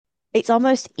it's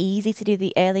almost easy to do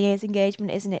the early years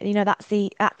engagement, isn't it? That's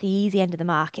the easy end of the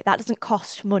market. That doesn't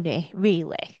cost money,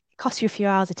 really. It costs you a few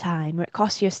hours of time, or it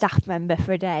costs you a staff member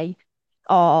for a day,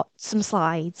 or some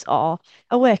slides, or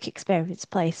a work experience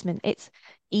placement. It's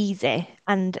easy,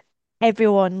 and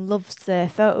everyone loves the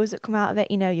photos that come out of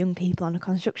it. Young people on a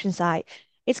construction site.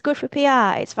 It's good for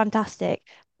PR. It's fantastic.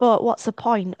 But what's the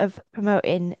point of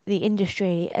promoting the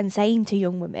industry and saying to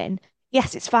young women,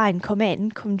 yes, it's fine, come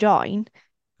in, come join,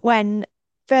 when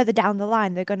further down the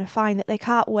line they're going to find that they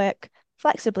can't work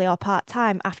flexibly or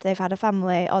part-time after they've had a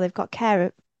family or they've got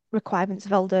care requirements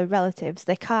of older relatives.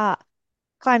 They can't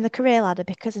climb the career ladder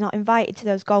because they're not invited to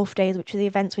those golf days, which are the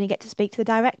events when you get to speak to the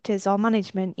directors or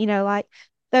management. Like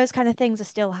those kind of things are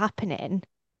still happening.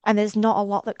 And there's not a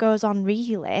lot that goes on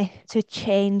really to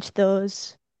change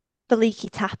the leaky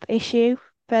tap issue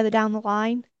further down the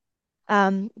line.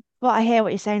 Um, but I hear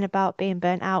what you're saying about being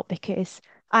burnt out because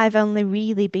I've only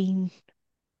really been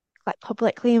like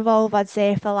publicly involved, I'd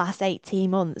say, for the last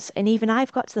 18 months. And even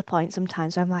I've got to the point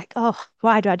sometimes where I'm like, oh,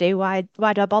 why do I do? Why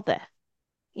do I bother?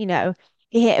 You know,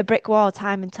 you hit a brick wall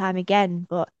time and time again.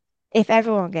 But if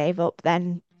everyone gave up,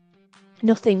 then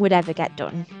nothing would ever get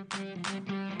done.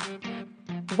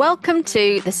 Welcome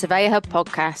to the Surveyor Hub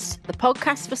podcast, the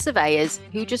podcast for surveyors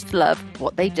who just love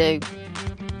what they do.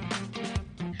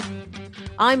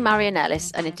 I'm Marion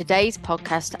Ellis, and in today's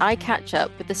podcast, I catch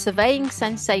up with the surveying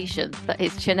sensation that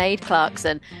is Sinead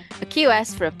Clarkson, a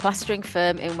QS for a plastering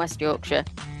firm in West Yorkshire.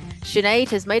 Sinead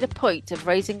has made a point of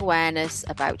raising awareness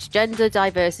about gender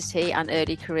diversity and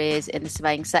early careers in the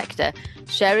surveying sector,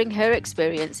 sharing her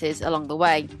experiences along the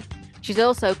way. She's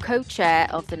also co-chair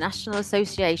of the National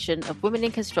Association of Women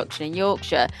in Construction in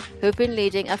Yorkshire, who have been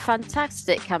leading a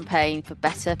fantastic campaign for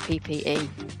better PPE.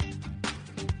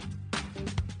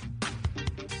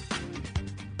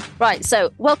 Right,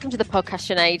 so welcome to the podcast,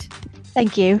 Sinead.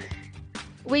 Thank you.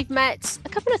 We've met a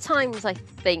couple of times, I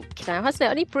think, now, hasn't it?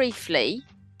 Only briefly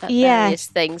at Yeah, various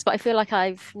things, but I feel like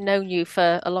I've known you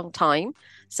for a long time.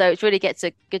 So it's really good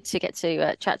to get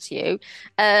to chat to you.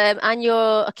 And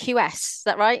you're a QS, is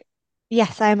that right?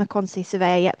 yes, I am a quantity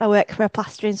surveyor. Yep, I work for a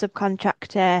plastering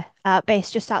subcontractor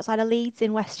based just outside of Leeds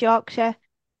in West Yorkshire.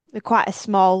 We're quite a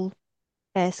small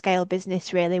scale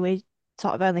business, really. We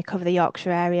sort of only cover the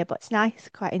Yorkshire area, but it's nice.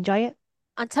 Quite enjoy it.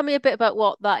 And tell me a bit about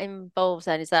what that involves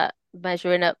then. Is that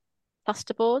measuring up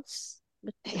plasterboards?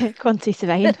 Quantity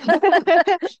surveying.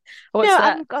 What's No,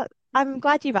 that? I'm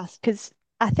glad you've asked because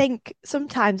I think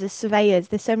sometimes as surveyors,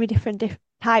 there's so many different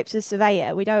types of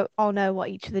surveyor. We don't all know what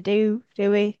each other do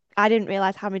we? I didn't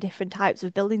realize how many different types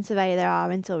of building surveyor there are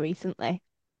until recently.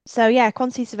 So yeah,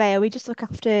 quantity surveyor, we just look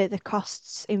after the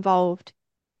costs involved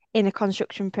in a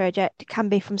construction project. It can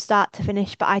be from start to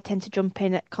finish, but I tend to jump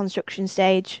in at construction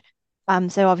stage.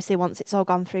 So obviously once it's all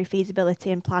gone through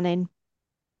feasibility and planning,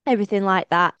 everything like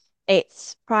that,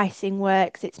 it's pricing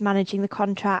works, it's managing the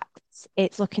contracts,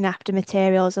 it's looking after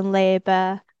materials and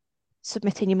labour,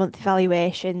 submitting your monthly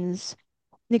valuations,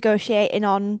 negotiating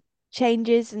on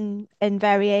changes and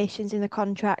variations in the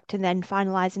contract, and then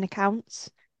finalising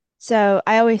accounts. So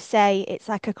I always say it's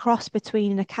like a cross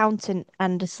between an accountant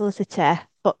and a solicitor,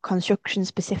 but construction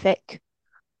specific.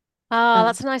 Ah, Um,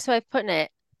 that's a nice way of putting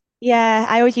it. yeah,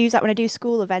 I always use that when I do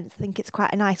school events. I think it's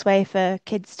quite a nice way for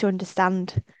kids to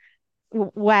understand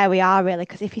where we are really.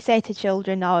 Because if you say to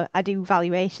children, "Oh, I do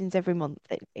valuations every month,"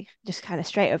 it's just kind of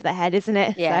straight over their head, isn't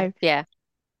it? Yeah, So yeah,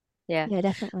 yeah. yeah,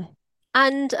 definitely.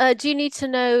 And do you need to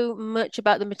know much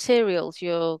about the materials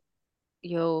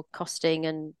you're costing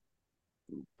and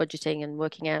budgeting and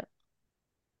working out?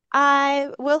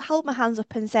 I will hold my hands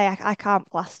up and say I can't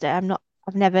plaster.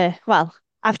 I've never, well,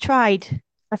 I've tried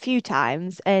a few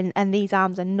times and these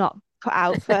arms are not cut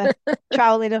out for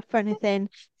troweling up or anything.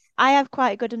 I have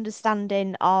quite a good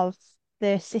understanding of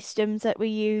the systems that we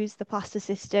use, the plaster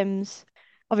systems.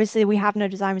 Obviously, we have no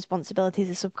design responsibility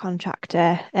as a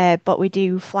subcontractor, but we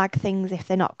do flag things if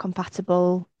they're not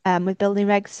compatible with building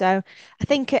regs. So I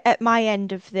think at my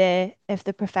end of the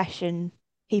profession,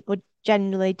 people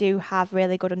generally do have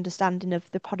really good understanding of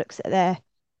the products that they're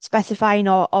specifying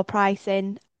or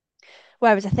pricing.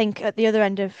 Whereas I think at the other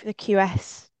end of the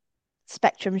QS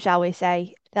spectrum, shall we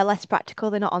say, they're less practical,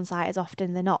 they're not on site as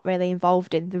often, they're not really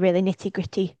involved in the really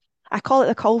nitty-gritty. I call it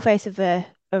the coalface of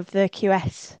the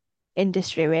QS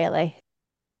industry, really.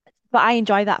 But I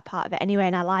enjoy that part of it anyway,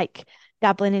 and I like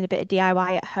dabbling in a bit of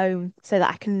DIY at home so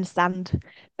that I can understand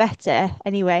better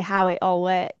anyway how it all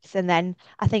works. And then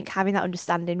I think having that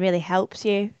understanding really helps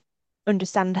you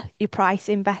understand your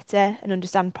pricing better and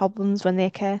understand problems when they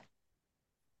occur.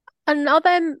 And are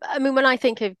them, I mean, when I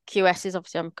think of QSs,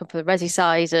 obviously I'm coming from the resi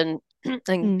side, and and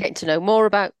Mm. getting to know more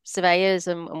about surveyors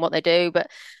and what they do. But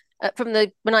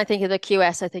when I think of the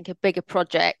QS, I think of bigger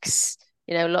projects,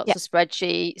 lots Yeah. of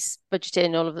spreadsheets,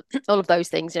 budgeting, all of those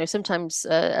things, sometimes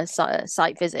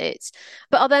site visits.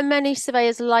 But are there many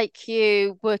surveyors like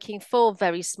you working for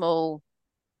very small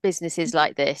businesses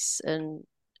like this? And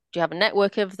do you have a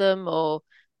network of them, or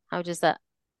how does that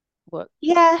work?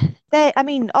 Yeah, I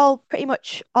mean, pretty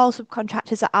much all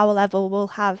subcontractors at our level will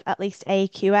have at least a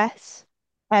QS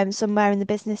somewhere in the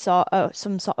business or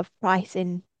some sort of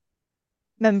pricing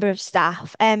member of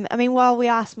staff. I mean, while we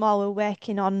are small, we're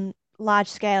working on large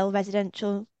scale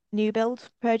residential new build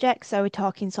projects. So we're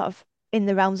talking sort of in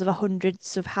the realms of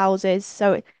hundreds of houses.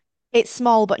 So it's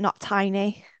small but not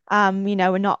tiny.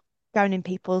 We're not going in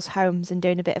people's homes and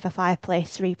doing a bit of a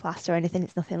fireplace replaster or anything.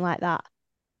 It's nothing like that.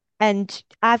 And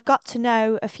I've got to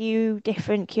know a few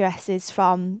different QSs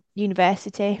from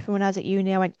university. From when I was at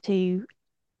uni, I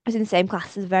was in the same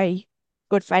class as a very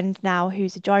good friend now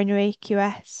who's a joinery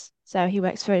QS. So he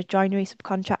works for a joinery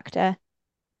subcontractor.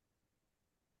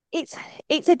 It's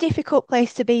it's a difficult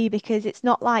place to be because it's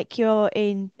not like you're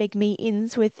in big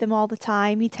meetings with them all the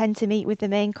time. You tend to meet with the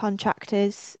main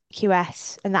contractors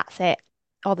QS and that's it.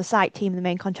 Or the site team, the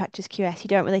main contractors QS. You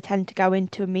don't really tend to go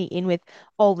into a meeting with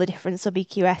all the different sub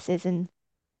QSs and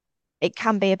it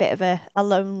can be a bit of a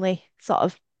lonely sort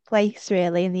of place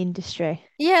really in the industry.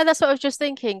 Yeah, that's what I was just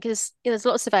thinking because there's a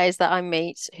lot of surveyors that I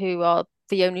meet who are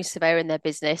the only surveyor in their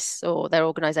business or their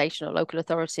organisation or local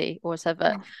authority or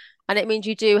whatever. Yeah. And it means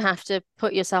you do have to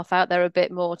put yourself out there a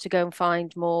bit more to go and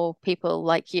find more people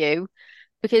like you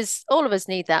because all of us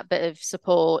need that bit of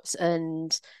support.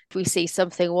 And if we see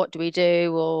something, what do we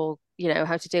do? Or,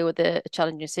 how to deal with a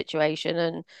challenging situation.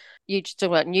 And you just talk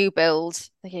about new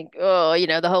builds, thinking, oh,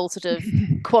 the whole sort of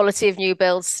quality of new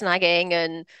builds snagging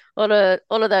and all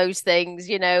of those things,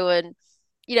 and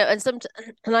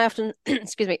and I often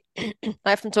excuse me,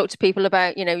 I often talk to people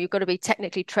about, you've got to be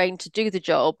technically trained to do the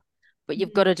job, but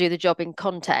you've got Mhm. to do the job in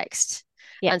context.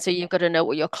 Yeah. And so you've got to know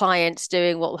what your client's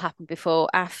doing, what will happen before,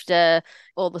 after,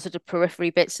 all the sort of periphery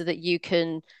bits so that you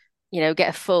can, get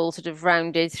a full sort of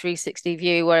rounded 360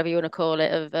 view, whatever you want to call it,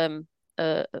 of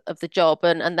the job.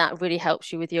 And that really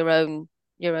helps you with your own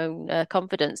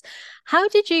confidence. How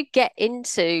did you get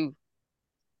into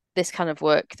this kind of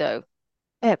work though?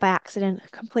 By accident,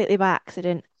 completely by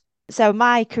accident. So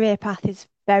my career path is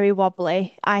very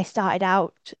wobbly. I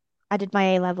did my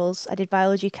A levels, I did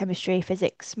biology, chemistry,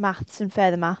 physics, maths, and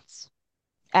further maths.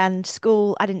 And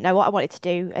school, I didn't know what I wanted to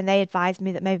do, and they advised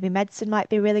me that maybe medicine might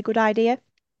be a really good idea.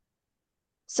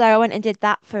 So I went and did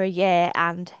that for a year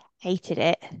and hated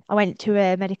it. I went to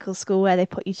a medical school where they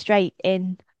put you straight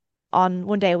in on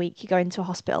one day a week. You go into a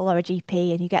hospital or a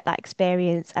GP and you get that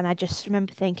experience. And I just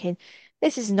remember thinking,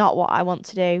 this is not what I want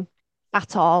to do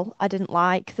at all. I didn't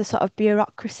like the sort of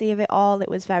bureaucracy of it all. It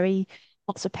was very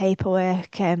lots of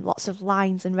paperwork and lots of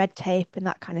lines and red tape and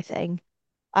that kind of thing.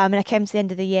 And I came to the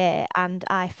end of the year and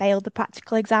I failed the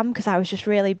practical exam because I was just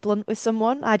really blunt with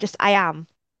someone. I am.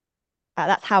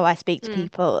 That's how I speak to Hmm.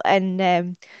 people.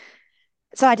 And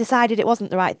so I decided it wasn't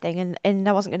the right thing and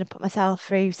I wasn't going to put myself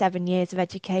through 7 years of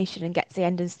education and get to the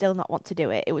end and still not want to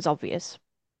do it. It was obvious.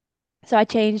 So I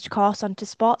changed course onto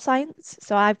sports science.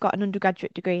 So I've got an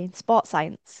undergraduate degree in sports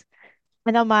science.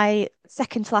 And on my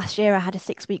second to last year, I had a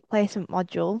 6 week placement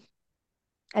module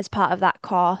as part of that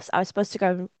course. I was supposed to go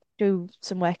and do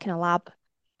some work in a lab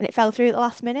and it fell through at the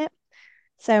last minute.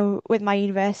 So with my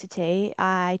university,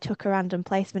 I took a random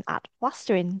placement at a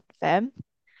plastering firm,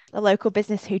 a local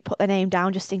business who'd put their name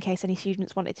down just in case any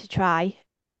students wanted to try.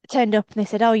 Turned up and they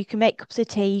said, "Oh, you can make cups of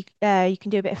tea. You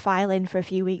can do a bit of filing for a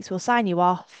few weeks. We'll sign you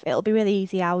off. It'll be really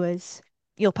easy hours.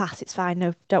 You'll pass. It's fine.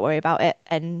 No, don't worry about it.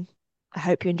 And I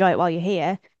hope you enjoy it while you're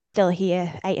here." Still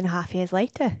here 8.5 years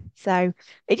later. So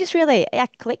it just really, I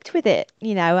clicked with it.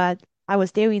 I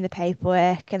was doing the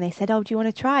paperwork and they said, "Oh, do you want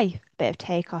to try a bit of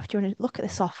takeoff? Do you want to look at the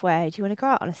software? Do you want to go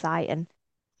out on a site?" And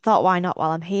thought, why not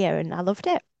while I'm here? And I loved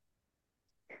it.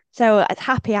 So a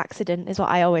happy accident is what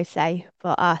I always say,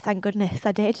 but thank goodness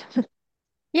I did.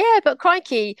 Yeah, but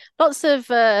crikey, lots of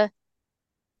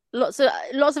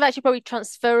actually probably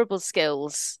transferable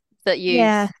skills that you've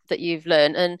Yeah. that you've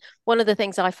learned. And one of the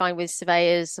things I find with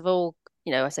surveyors of all,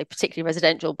 I say particularly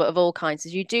residential, but of all kinds,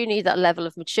 is you do need that level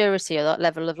of maturity or that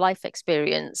level of life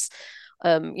experience.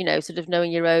 Sort of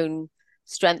knowing your own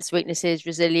strengths, weaknesses,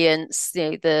 resilience,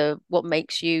 the what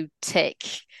makes you tick,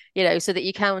 so that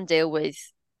you can deal with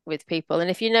people. And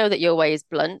if you know that your way is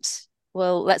blunt,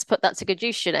 well, let's put that to good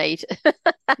use, Sinead. you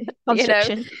know.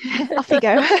 Construction. Off you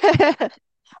go.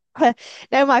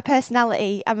 No, my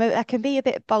personality, I can be a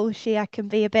bit bolshy, I can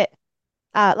be a bit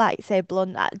like say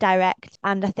blunt, direct.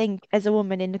 And I think as a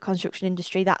woman in the construction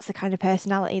industry, that's the kind of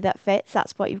personality that fits.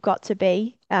 That's what you've got to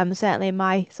be. Certainly in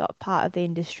my sort of part of the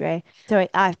industry. So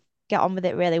I get on with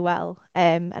it really well.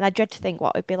 And I dread to think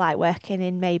what it'd be like working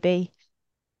in maybe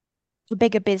a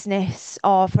bigger business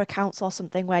or for a council or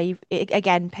something where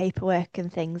again, paperwork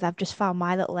and things. I've just found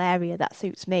my little area that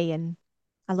suits me and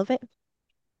I love it.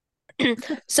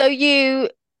 So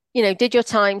did your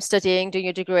time studying, doing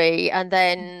your degree, and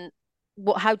then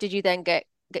how did you then get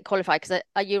qualified? Because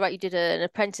are you right? You did an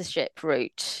apprenticeship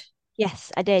route,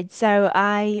 Yes, I did. So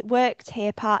I worked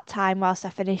here part-time whilst I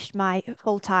finished my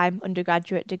full-time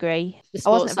undergraduate degree. the I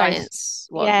sports wasn't a very, science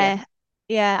one. Yeah. yeah,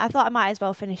 yeah, I thought I might as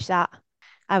well finish that.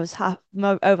 I was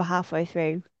over halfway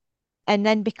through. And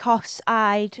then because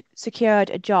I'd secured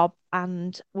a job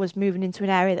and was moving into an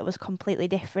area that was completely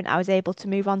different, I was able to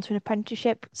move on to an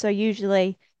apprenticeship. So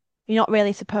usually you're not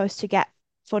really supposed to get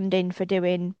funding for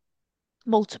doing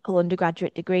multiple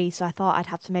undergraduate degrees, so I thought I'd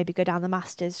have to maybe go down the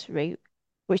master's route,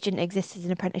 which didn't exist as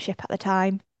an apprenticeship at the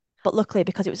time. But luckily,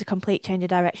 because it was a complete change of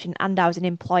direction and I was in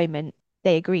employment,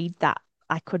 they agreed that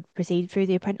I could proceed through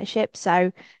the apprenticeship.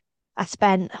 So I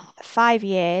spent 5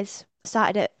 years,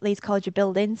 started at Leeds College of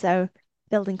Building, so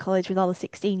building college with all the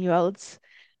 16-year-olds,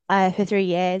 for 3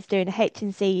 years, doing a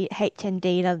HNC,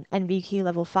 HND, and NVQ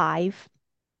level 5,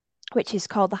 which is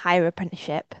called the higher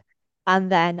apprenticeship.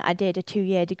 And then I did a 2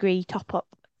 year degree top up,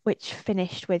 which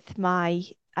finished with my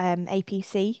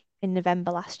APC in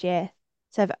November last year.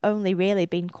 So I've only really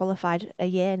been qualified a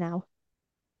year now.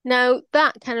 Now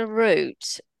that kind of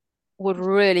route would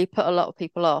really put a lot of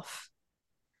people off.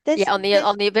 Yeah, There's, on the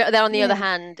other yeah,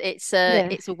 hand, yeah,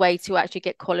 it's a way to actually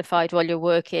get qualified while you're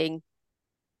working.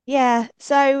 yeah.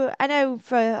 So I know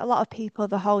for a lot of people,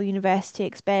 the whole university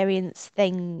experience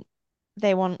thing,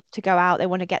 they want to go out, they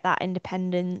want to get that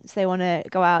independence, they want to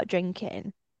go out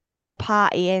drinking,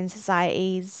 partying,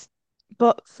 societies.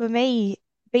 But for me,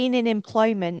 being in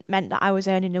employment meant that I was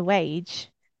earning a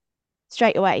wage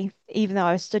straight away, even though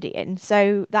I was studying.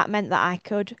 So that meant that I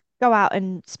could go out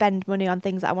and spend money on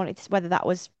things that I wanted to, whether that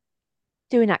was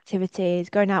doing activities,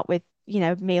 going out with,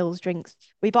 meals, drinks.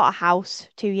 We bought a house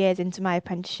 2 years into my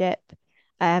apprenticeship.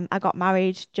 I got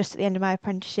married just at the end of my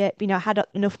apprenticeship. I had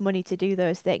enough money to do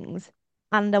those things,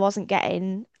 and I wasn't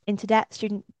getting into debt.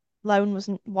 Student loan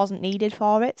wasn't needed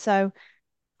for it. So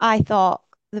I thought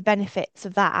the benefits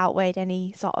of that outweighed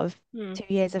any sort of Hmm. 2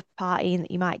 years of partying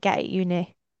that you might get at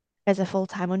uni as a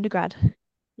full-time undergrad.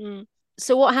 Hmm.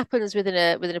 So what happens with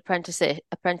an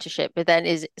apprenticeship? But then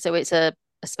it's a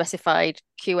specified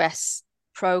QS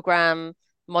program,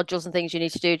 modules and things you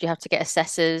need to do. Do you have to get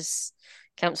assessors,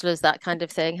 counselors, that kind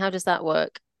of thing? How does that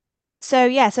work? So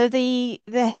yeah, so the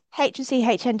HNC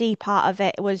HND part of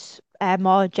it was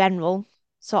more general,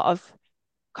 sort of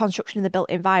construction in the built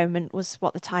environment was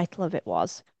what the title of it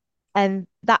was. And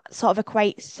that sort of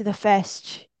equates to the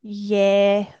first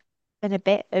year and a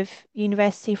bit of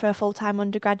university for a full-time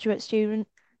undergraduate student.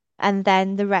 And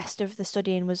then the rest of the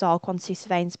studying was all quantity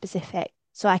surveying specific.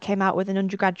 So I came out with an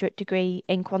undergraduate degree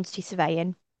in quantity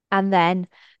surveying. And then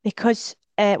because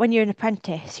when you're an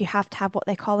apprentice, you have to have what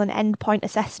they call an endpoint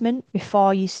assessment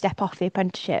before you step off the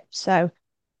apprenticeship. So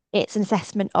it's an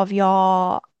assessment of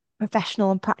your professional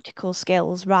and practical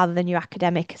skills rather than your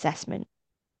academic assessment.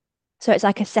 So it's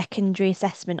like a secondary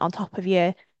assessment on top of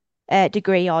your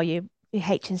degree or your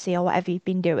HNC or whatever you've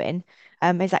been doing,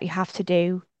 is that you have to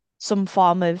do some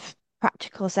form of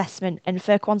practical assessment. And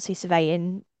for quantity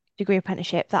surveying degree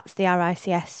apprenticeship, that's the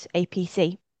RICS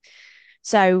APC.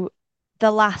 So the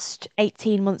last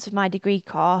 18 months of my degree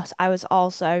course, I was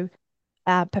also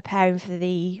preparing for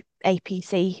the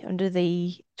APC under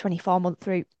the 24-month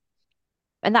route.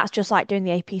 And that's just like doing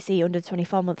the APC under the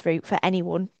 24-month route for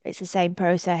anyone. It's the same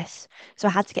process. So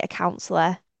I had to get a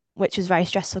counsellor, which was very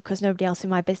stressful because nobody else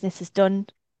in my business has done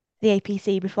the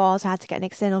APC before. So I had to get an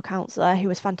external counsellor who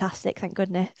was fantastic, thank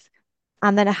goodness.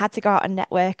 And then I had to go out and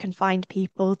network and find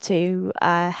people to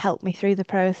help me through the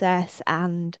process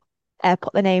and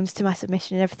put the names to my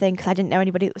submission and everything because I didn't know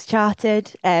anybody that was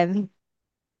chartered.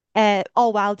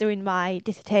 All while doing my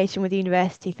dissertation with the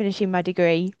university, finishing my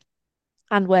degree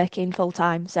and working full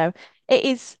time. So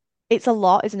it's a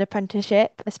lot as an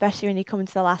apprenticeship, especially when you come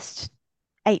into the last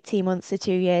 18 months to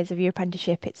 2 years of your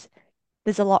apprenticeship.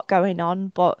 There's a lot going on,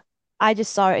 but I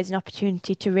just saw it as an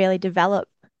opportunity to really develop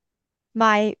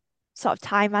my sort of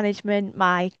time management,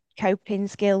 my coping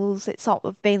skills. It's sort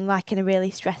of been like in a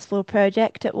really stressful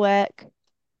project at work.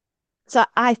 So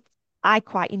I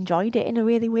quite enjoyed it in a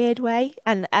really weird way.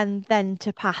 And then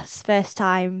to pass first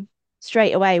time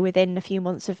straight away within a few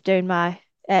months of doing my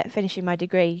finishing my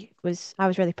degree was I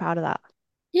was really proud of that.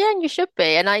 Yeah, and you should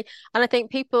be. And I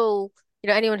think people,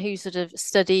 anyone who sort of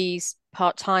studies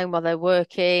part-time while they're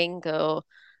working, or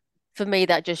for me,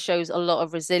 that just shows a lot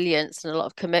of resilience and a lot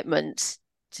of commitment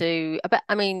to.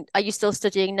 I mean, are you still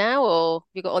studying now, or have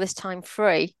you got all this time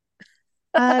free?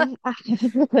 I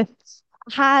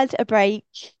had a break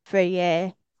for a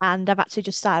year and I've actually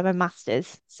just started my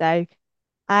master's. So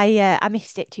I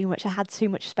missed it too much. I had too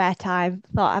much spare time.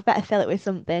 Thought I'd better fill it with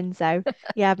something. So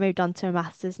yeah, I've moved on to a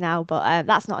master's now, but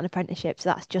that's not an apprenticeship,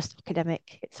 so that's just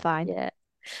academic. It's fine. Yeah.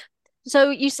 So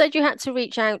you said you had to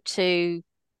reach out to,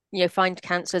 find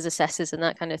counselors, assessors, and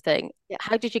that kind of thing.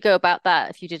 How did you go about that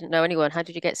if you didn't know anyone? How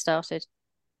did you get started?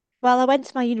 Well, I went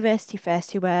to my university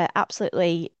first, who were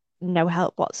absolutely no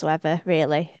help whatsoever,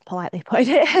 really, politely put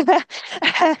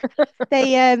it.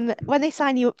 They when they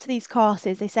sign you up to these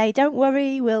courses, they say, "Don't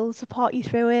worry, we'll support you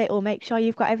through it. We'll make sure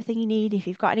you've got everything you need. If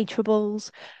you've got any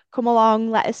troubles, come along,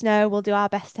 let us know. We'll do our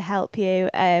best to help you."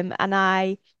 And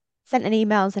I sent an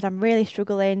email and said, "I'm really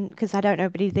struggling because I don't know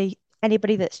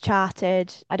anybody that's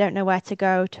chartered. I don't know where to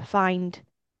go to find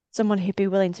someone who'd be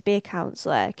willing to be a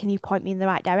counsellor. Can you point me in the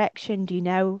right direction? Do you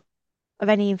know of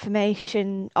any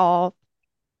information or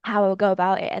how I would go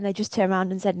about it?" And they just turned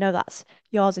around and said, "No, that's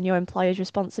yours and your employer's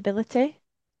responsibility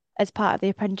as part of the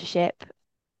apprenticeship.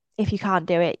 If you can't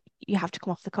do it, you have to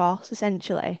come off the course,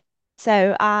 essentially."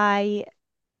 So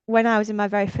when I was in my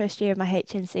very first year of my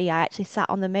HNC, I actually sat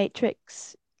on the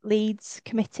Matrix Leads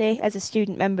committee as a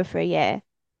student member for a year.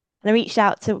 And I reached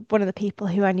out to one of the people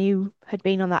who I knew had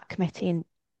been on that committee and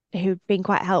who'd been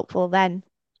quite helpful then.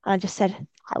 And I just said,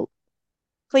 "Help,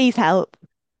 please help."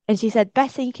 And she said,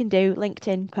 "Best thing you can do,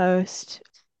 LinkedIn post,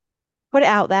 put it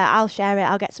out there. I'll share it.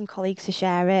 I'll get some colleagues to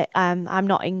share it." I'm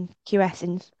not in QS,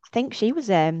 and I think she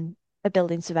was a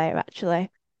building surveyor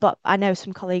actually, but I know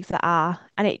some colleagues that are,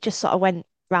 and it just sort of went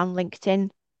round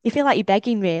LinkedIn. You feel like you're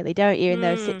begging, really, don't you, in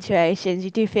those Mm. situations? You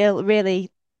do feel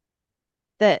really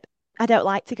that I don't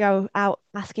like to go out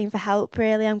asking for help,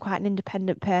 really. I'm quite an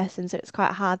independent person, so it's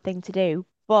quite a hard thing to do.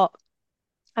 But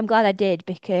I'm glad I did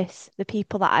because the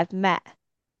people that I've met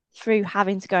through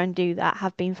having to go and do that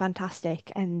have been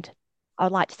fantastic. And I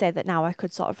would like to say that now I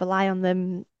could sort of rely on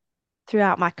them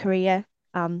throughout my career.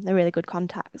 They're really good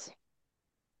contacts.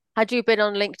 Had you been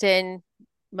on LinkedIn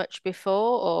much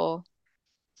before, or?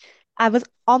 I was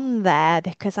on there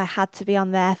because I had to be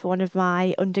on there for one of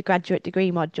my undergraduate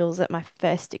degree modules at my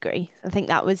first degree. I think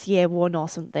that was year one or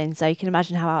something. So you can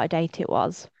imagine how out of date it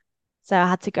was. So I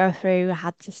had to go through, I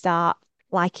had to start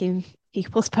liking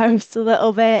people's posts a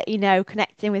little bit,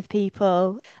 connecting with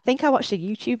people. I think I watched a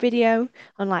YouTube video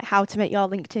on like how to make your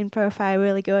LinkedIn profile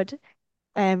really good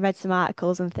and read some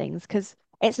articles and things because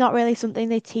it's not really something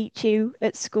they teach you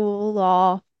at school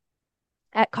or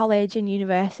at college and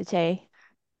university.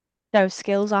 Those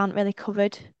skills aren't really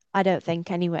covered, I don't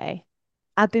think anyway.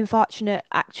 I've been fortunate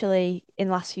actually in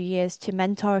the last few years to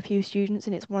mentor a few students,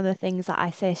 and it's one of the things that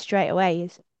I say straight away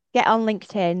is get on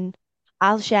LinkedIn.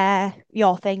 I'll share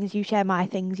your things, you share my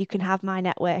things, you can have my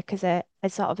network as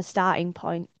sort of a starting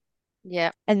point.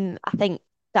 Yeah. And I think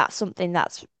that's something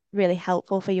that's really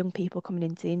helpful for young people coming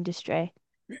into the industry.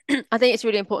 I think it's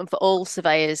really important for all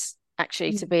surveyors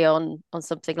actually to Mm. be on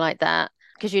something like that,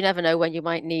 because you never know when you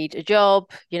might need a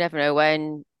job. You never know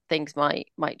when things might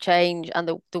change, and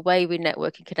the way we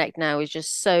network and connect now is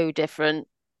just so different,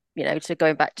 to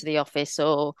going back to the office,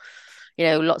 or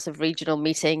lots of regional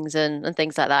meetings and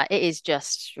things like that. It is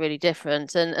just really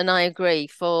different, and I agree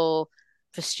for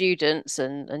students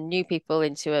and new people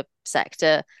into a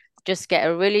sector, just get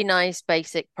a really nice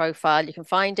basic profile. You can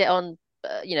find it on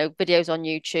videos on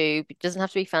YouTube. It doesn't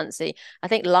have to be fancy. I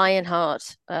think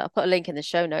Lionheart, I'll put a link in the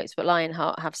show notes, but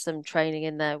Lionheart have some training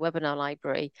in their webinar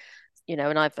library,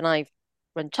 and I've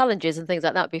run challenges and things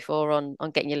like that before on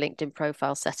getting your LinkedIn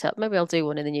profile set up. Maybe I'll do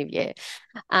one in the new year.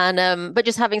 And but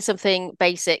just having something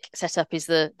basic set up is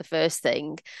the first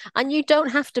thing. And you don't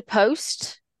have to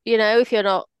post, if you're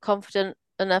not confident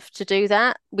enough to do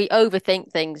that. We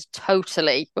overthink things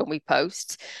totally when we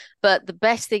post, but the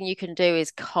best thing you can do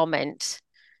is comment.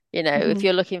 If Mhm.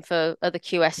 you're looking for other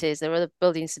QSs or other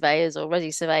building surveyors or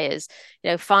resi surveyors,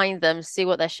 find them, see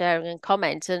what they're sharing and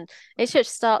comment. And it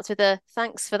just starts with a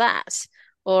thanks for that,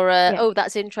 or Yeah. oh,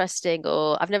 that's interesting,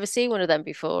 or I've never seen one of them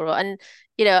before, and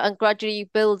gradually you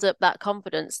build up that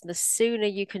confidence. And the sooner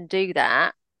you can do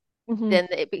that, Hmm. then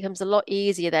it becomes a lot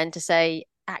easier then to say,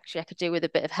 actually, I could do with a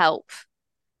bit of help.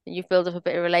 And you've built up a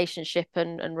bit of relationship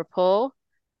and rapport.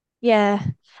 Yeah.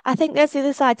 I think there's the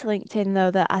other side to LinkedIn though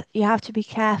that you have to be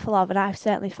careful of, and I've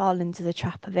certainly fallen into the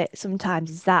trap of it sometimes,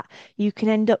 is that you can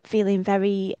end up feeling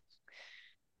very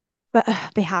but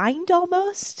behind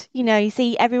almost. You know, you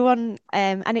see everyone,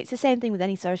 and it's the same thing with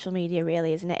any social media,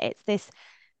 really, isn't it? It's this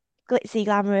glitzy,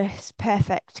 glamorous,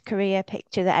 perfect career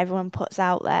picture that everyone puts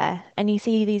out there, and you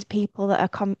see these people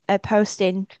that are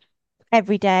posting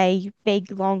every day,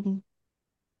 big, long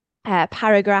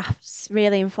paragraphs,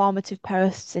 really informative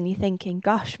posts, and you're thinking,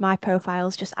 gosh, my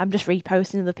profile's just, I'm just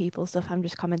reposting other people's stuff, I'm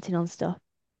just commenting on stuff.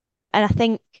 And I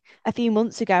think a few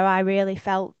months ago, I really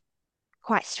felt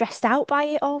quite stressed out by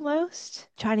it almost,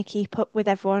 trying to keep up with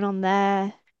everyone on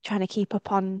there, trying to keep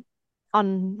up on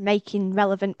making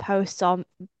relevant posts, on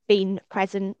being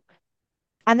present.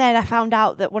 And then I found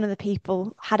out that one of the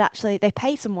people had actually, they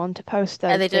pay someone to post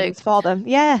Yeah, those they do. things for them.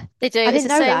 Yeah, They do. I It's didn't the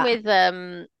know same that. with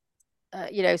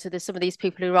so there's some of these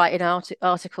people who write in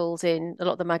articles in a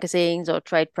lot of the magazines or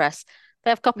trade press.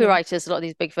 They have Mm, copywriters, a lot of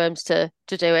these big firms to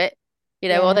do it,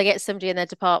 or yeah. they get somebody in their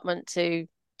department to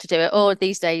do it. Or Mm,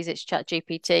 these days it's Chat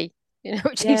GPT,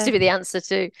 which seems to yeah. be the answer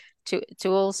to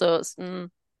all sorts.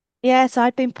 Yeah, so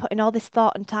I'd been putting all this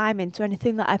thought and time into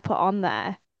anything that I put on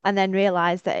there and then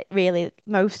realized that really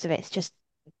most of it's just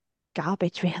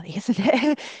garbage, really, isn't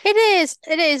it? It is,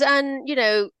 and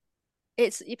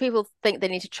it's people think they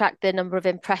need to track the number of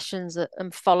impressions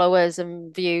and followers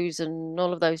and views and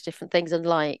all of those different things and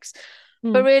likes.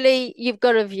 But Mm, really, you've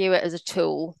got to view it as a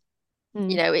tool.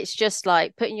 mm, It's just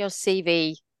like putting your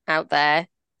CV out there,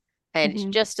 and it's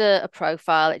hmm just a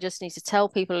profile. It just needs to tell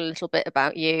people a little bit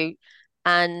about you.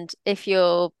 And if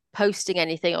you're posting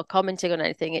anything or commenting on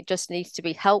anything, it just needs to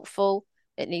be helpful.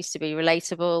 It needs to be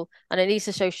relatable, and it needs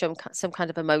to show some kind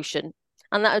of emotion.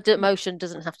 And that emotion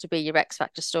doesn't have to be your X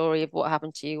Factor story of what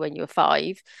happened to you when you were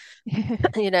five,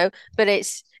 but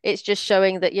it's just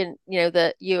showing that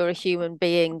that you're a human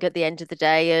being at the end of the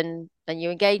day, and you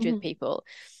engage with Mhm. people.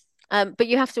 But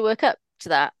you have to work up to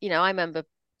that. I remember the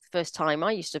first time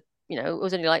I used to, it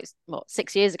was only like what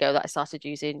 6 years ago that I started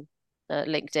using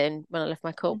LinkedIn when I left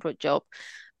my corporate job,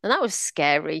 and that was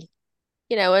scary.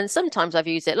 And sometimes I've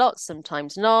used it lots,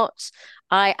 sometimes not.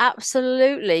 I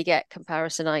absolutely get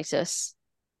comparisonitis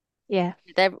Yeah.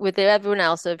 with everyone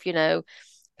else of,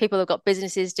 people have got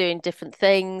businesses doing different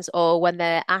things, or when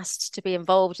they're asked to be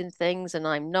involved in things and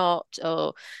I'm not,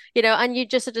 or, and you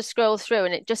just sort of scroll through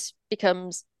and it just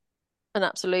becomes an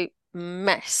absolute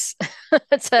mess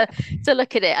to Yeah. to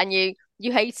look at it, and you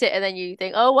hate it, and then you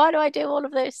think, oh, why do I do all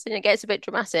of this? And it gets a bit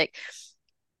dramatic.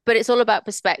 But it's all about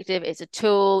perspective. It's a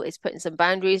tool, it's putting some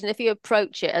boundaries. And if you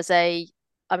approach it as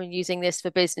I'm using this for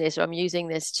business, or I'm using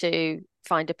this to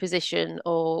find a position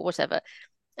or whatever,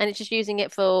 and it's just using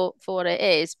it for what it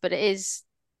is, but it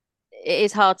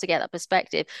is hard to get that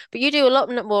perspective. But you do a lot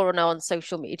more on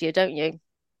social media, don't you?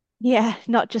 Yeah,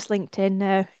 not just LinkedIn,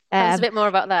 no. Tell us a Um, bit more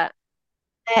about that.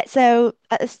 I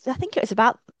think it was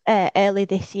about early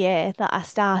this year that I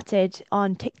started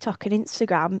on TikTok and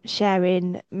Instagram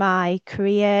sharing my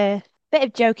career, bit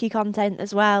of jokey content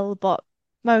as well, but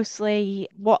mostly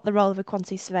what the role of a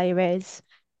quantity surveyor is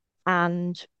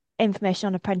and information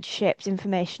on apprenticeships,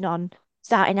 information on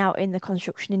starting out in the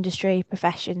construction industry,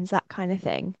 professions, that kind of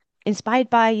thing. Inspired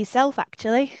by yourself,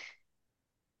 actually.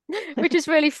 Which is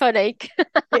really funny.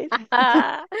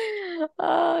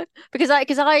 Because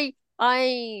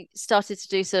I started to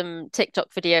do some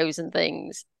TikTok videos and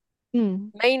things,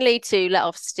 Mm, mainly to let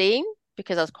off steam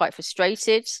because I was quite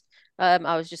frustrated. I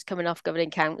was just coming off governing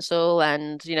council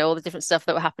and all the different stuff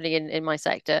that were happening in my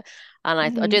sector, and I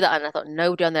hmm do that, and I thought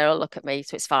nobody on there will look at me,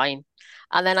 so it's fine.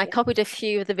 And then I Yeah. copied a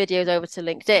few of the videos over to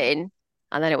LinkedIn,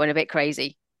 and then it went a bit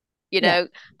crazy, you Yeah. know.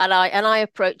 And I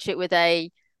approach it with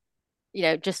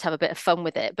just have a bit of fun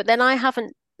with it. But then I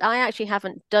actually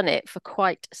haven't done it for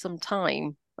quite some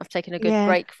time. I've taken a good Yeah.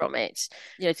 break from it,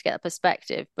 to get a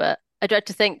perspective. But I dread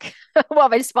to think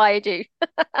what inspired you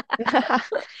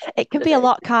It can to be a do.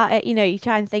 lot, can't it? You know, you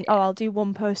try and think, oh, Yeah. I'll do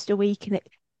one post a week, and it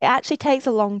actually takes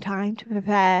a long time to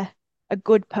prepare a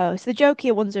good post. The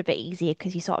jokier ones are a bit easier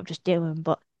because you sort of just do them,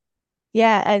 but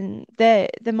yeah, and the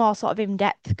more sort of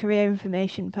in-depth career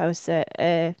information posts are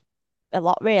a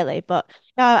lot really. But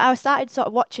no, I started sort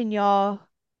of watching your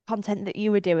content that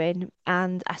you were doing,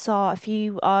 and I saw a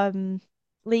few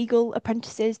legal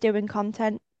apprentices doing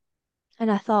content,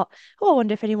 and I thought, oh, I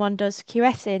wonder if anyone does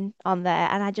QSing on there,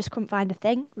 and I just couldn't find a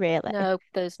thing really. No,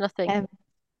 there's nothing. Um,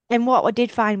 and what I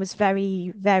did find was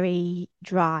very, very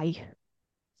dry,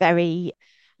 very.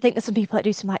 I think there's some people that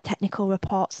do some like technical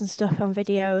reports and stuff on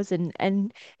videos,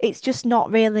 and it's just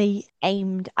not really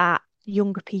aimed at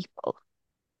younger people.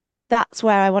 That's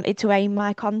where I wanted to aim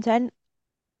my content.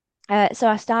 So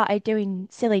I started doing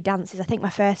silly dances. I think my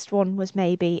first one was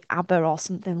maybe ABBA or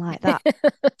something like that.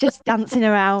 Just dancing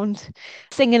around,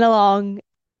 singing along.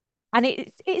 And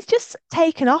it's just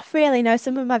taken off really. You know,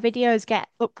 some of my videos get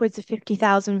upwards of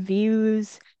 50,000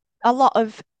 views. A lot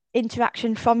of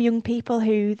interaction from young people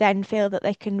who then feel that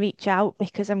they can reach out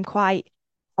because I'm quite,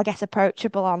 I guess,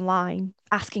 approachable online,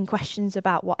 asking questions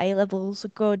about what A levels are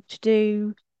good to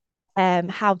do,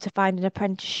 how to find an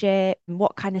apprenticeship, and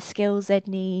what kind of skills they'd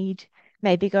need,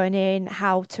 maybe going in,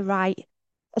 how to write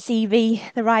a CV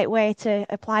the right way to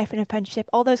apply for an apprenticeship,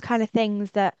 all those kind of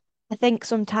things that I think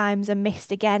sometimes are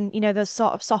missed again, those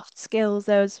sort of soft skills,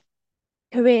 those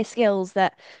career skills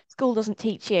that school doesn't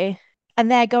teach you. And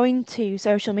they're going to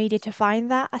social media to find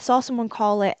that. I saw someone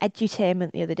call it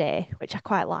edutainment the other day, which I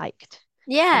quite liked.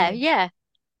 Yeah, Um, yeah.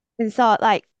 and so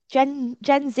like Gen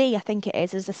Z, I think it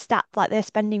is a stat like they're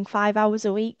spending 5 hours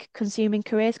a week consuming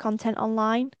careers content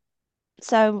online.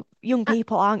 So young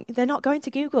people they're not going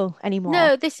to Google anymore.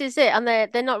 No, this is it, and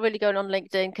they're not really going on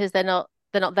LinkedIn because they're not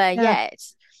there No, yet.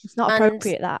 it's not And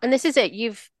appropriate that. and this is it.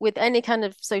 You've with any kind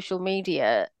of social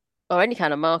media or any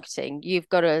kind of marketing, you've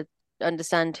got to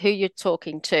understand who you're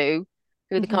talking to,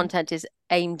 who the Hmm. content is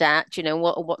aimed at,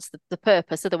 what's the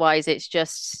purpose. Otherwise, it's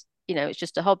just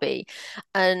a hobby.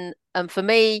 And for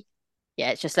me, yeah,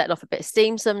 it's just letting off a bit of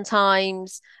steam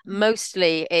sometimes.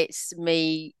 Mostly it's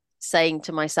me saying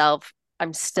to myself,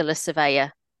 I'm still a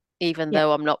surveyor, even Yeah,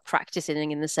 though I'm not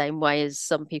practicing in the same way as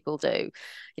some people do.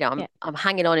 yeah. I'm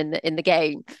hanging on in the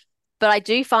game. But I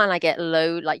do find I get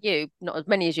low, like you, not as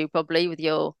many as you probably with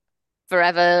your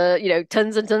forever,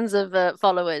 tons and tons of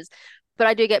followers. But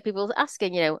I do get people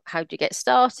asking, how do you get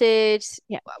started?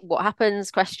 Yeah. What happens?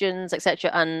 Questions,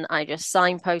 etc. And I just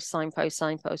signpost, signpost,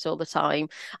 signpost all the time.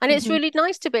 And it's Hmm. really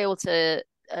nice to be able to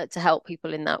help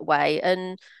people in that way.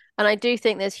 And I do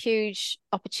think there's huge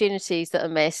opportunities that are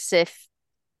missed if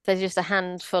there's just a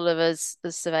handful of us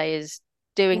as surveyors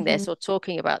doing Hmm. this or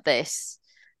talking about this,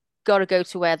 got to go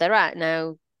to where they're at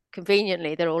now.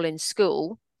 Conveniently, they're all in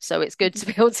school, so it's good to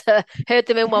be able to herd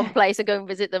them in one place and go and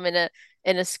visit them in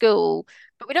a school.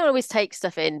 But we don't always take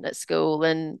stuff in at school.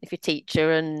 And if your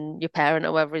teacher and your parent or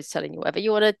whoever is telling you whatever,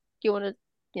 you want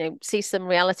to see some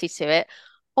reality to it,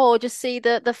 or just see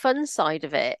the fun side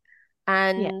of it.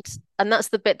 Yeah. And that's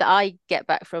the bit that I get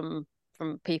back from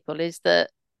people is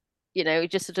that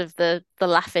just sort of the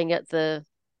laughing at the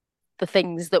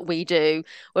things that we do,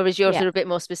 whereas you're Yeah. sort of a bit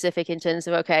more specific in terms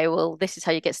of, okay, well, this is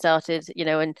how you get started,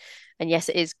 and yes,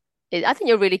 it is. I think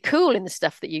you're really cool in the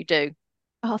stuff that you do.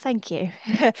 Oh, thank you.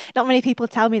 Not many people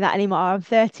tell me that anymore. I'm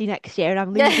 30 next year and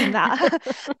I'm losing Yeah. that.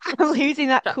 I'm losing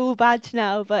that try, cool badge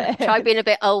now, but try being a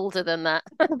bit older than that.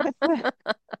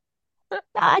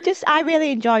 I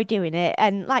really enjoy doing it.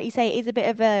 And like you say, it is a bit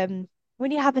of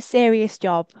when you have a serious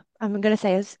job, I'm gonna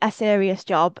say a serious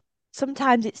job,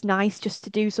 sometimes it's nice just to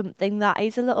do something that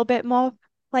is a little bit more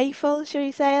playful, shall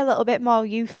we say, a little bit more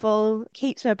youthful,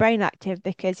 keeps my brain active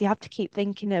because you have to keep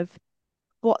thinking of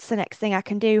what's the next thing I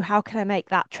can do? How can I make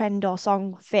that trend or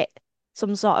song fit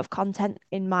some sort of content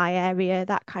in my area,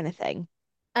 that kind of thing.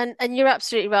 And you're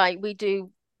absolutely right. We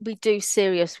do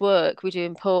serious work. We do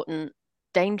important,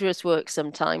 dangerous work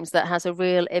sometimes that has a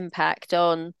real impact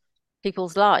on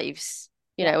people's lives.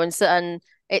 Yeah. And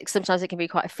it sometimes it can be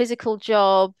quite a physical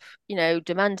job,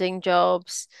 demanding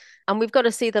jobs. And we've got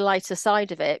to see the lighter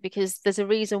side of it because there's a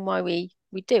reason why we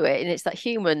do it, and it's that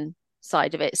human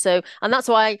side of it. So, and that's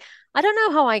why I don't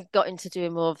know how I got into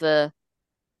doing more of the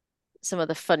some of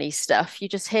the funny stuff. You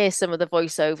just hear some of the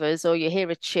voiceovers or you hear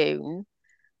a tune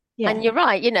Yeah. and you're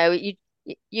right,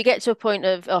 you get to a point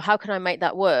of, oh, how can I make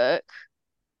that work?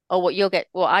 Or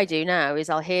what I do now is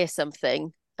I'll hear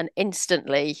something and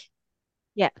instantly,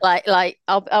 Yeah. like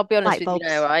I'll be honest Light with you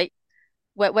now, bulbs. right?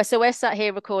 We're sat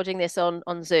here recording this on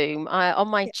Zoom. On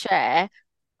my Yeah. chair,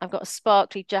 I've got a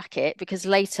sparkly jacket because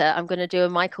later I'm going to do a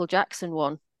Michael Jackson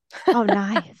one. Oh,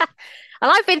 nice.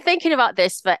 And I've been thinking about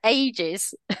this for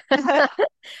ages. I'm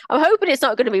hoping it's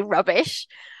not going to be rubbish.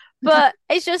 But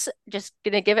it's just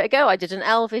gonna give it a go. I did an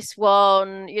Elvis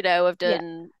one, I've Yeah.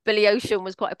 done Billy Ocean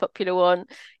was quite a popular one,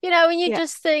 and you Yeah.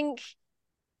 just think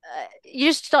you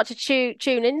just start to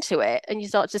tune into it, and you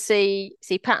start to see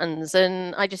patterns.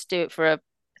 And I just do it for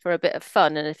a bit of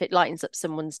fun, and if it lightens up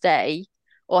someone's day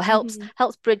or helps Hmm.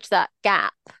 helps bridge that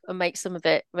gap and make some of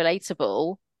it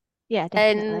relatable, Yeah,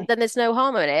 then definitely. then there's no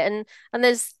harm in it. And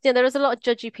there is a lot of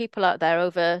judgy people out there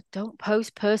over don't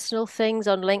post personal things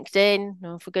on LinkedIn.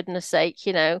 No, for goodness sake,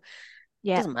 Yeah.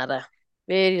 doesn't matter.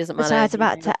 Really doesn't So I matter. was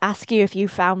about to ask you if you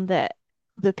found that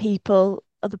the people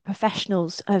or the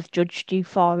professionals have judged you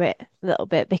for it a little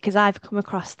bit because I've come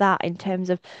across that in terms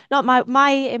of not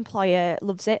my employer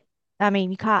loves it. I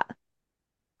mean, you can't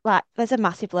like there's a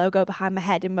massive logo behind my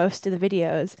head in most of the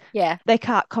videos. Yeah. They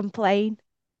can't complain.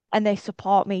 and they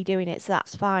support me doing it, so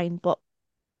that's fine. But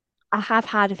I have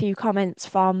had a few comments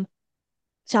from,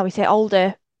 shall we say,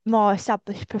 older, more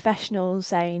established professionals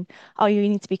saying, oh, you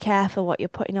need to be careful what you're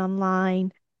putting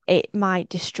online. It might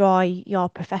destroy your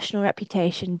professional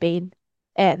reputation being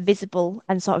visible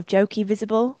and sort of jokey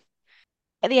visible.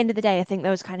 At the end of the day, I think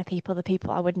those kind of people are the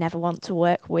people I would never want to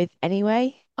work with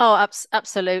anyway. Oh,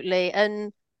 absolutely.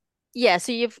 And yeah,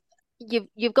 so you've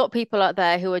got people out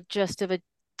there who are just of a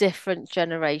different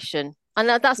generation. And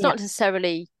that's Yeah, not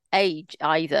necessarily age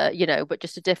either, but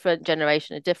just a different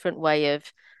generation, a different way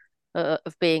of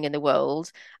being in the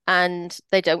world, and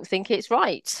they don't think it's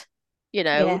right.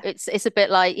 yeah. It's a bit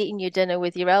like eating your dinner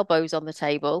with your elbows on the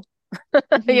table,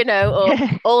 Hmm. or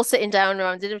all sitting down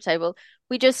around the dinner table.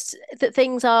 We just that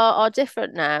things are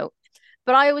different now.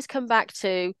 But I always come back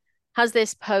to, has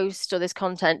this post or this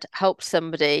content helped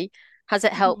somebody? Has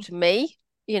it Hmm. helped me,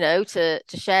 to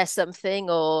share something?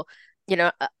 Or,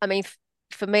 I mean,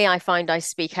 for me, I find I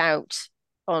speak out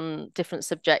on different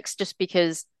subjects just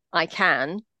because I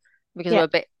can, because I'm Yeah. a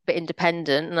bit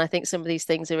independent, and I think some of these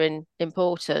things are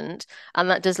important, and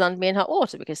that does land me in hot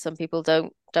water because some people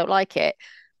don't like it.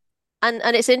 And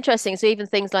it's interesting. So even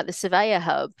things like the Surveyor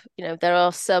Hub, there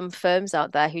are some firms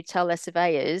out there who tell their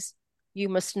surveyors, you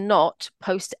must not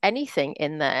post anything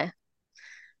in there,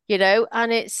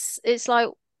 and it's like,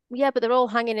 yeah, but they're all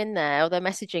hanging in there, or they're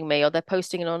messaging me, or they're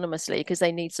posting anonymously because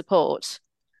they need support,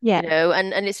 Yeah.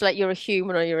 and it's like you're a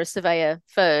human or you're a surveyor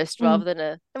first Mm. rather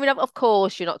than I mean, of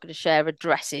course you're not going to share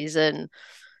addresses and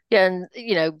yeah,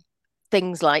 and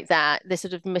things like that. They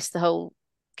sort of miss the whole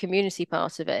community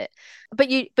part of it. But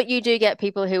you do get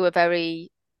people who are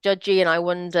very judgy, and I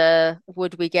wonder,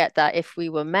 would we get that if we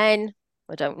were men?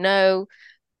 I don't know,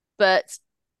 but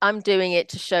I'm doing it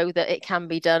to show that it can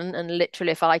be done, and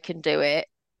literally, if I can do it,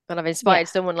 and I've Yeah. inspired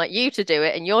someone like you to do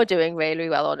it, and you're doing really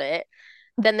well on it,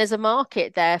 then there's a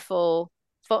market there for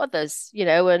others,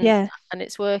 Yeah. and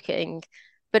it's working.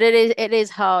 But it is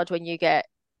hard when you get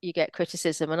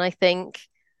criticism, and I think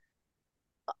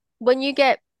when you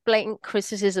get blatant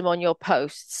criticism on your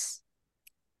posts,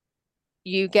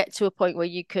 you get to a point where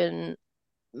you can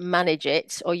manage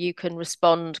it, or you can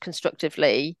respond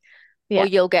constructively, or Yeah.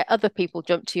 you'll get other people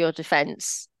jump to your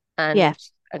defense Yeah.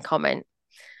 and comment.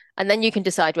 And then you can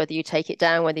decide whether you take it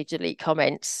down, whether you delete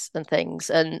comments and things.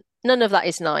 And none of that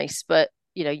is nice, but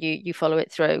you follow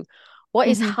it through. What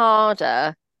is Hmm.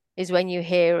 harder is when you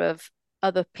hear of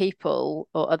other people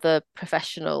or other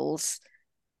professionals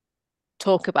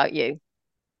talk about you.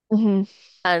 Hmm.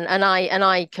 And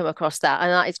I come across that,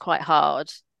 and that is quite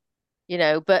hard,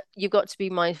 but you've got to be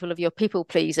mindful of your people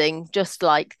pleasing, just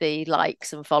like the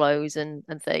likes and follows and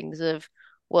things of,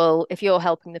 well, if you're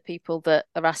helping the people that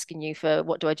are asking you for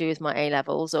what do I do with my A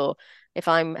levels, or if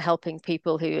I'm helping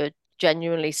people who are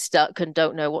genuinely stuck and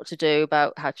don't know what to do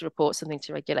about how to report something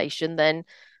to regulation, then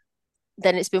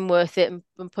it's been worth it,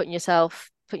 and putting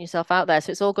yourself out there.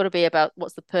 So it's all got to be about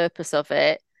what's the purpose of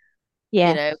it,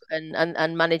 Yeah.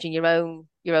 and managing your own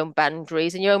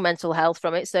boundaries and your own mental health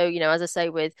from it. So, as I say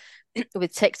with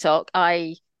with TikTok,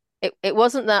 it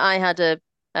wasn't that I had a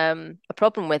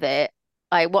problem with it.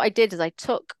 What I did is I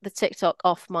took the TikTok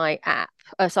off my app,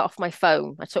 so off my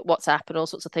phone. I took WhatsApp and all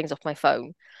sorts of things off my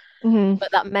phone. Hmm.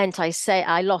 But that meant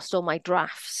I lost all my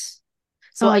drafts.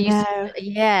 So what I Oh used to, no.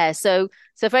 yeah. So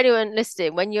for anyone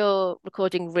listening, when you're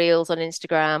recording reels on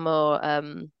Instagram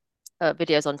or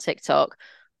videos on TikTok,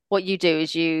 what you do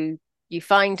is you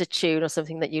find a tune or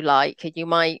something that you like, and you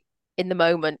might in the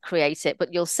moment create it,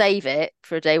 but you'll save it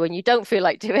for a day when you don't feel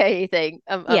like doing anything,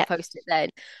 and Yeah. post it then.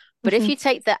 But if Hmm. you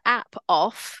take the app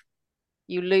off,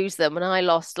 you lose them, and I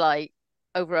lost like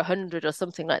over 100 or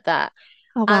something like that.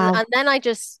 Oh And wow. then I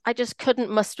just couldn't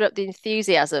muster up the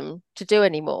enthusiasm to do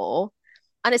anymore.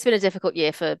 And it's been a difficult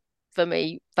year for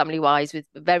me, family wise, with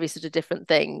very sort of different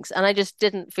things. And I just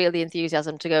didn't feel the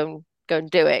enthusiasm to go and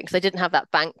do it because I didn't have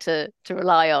that bank to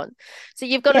rely on. So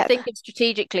you've got to Yep. think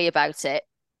strategically about it,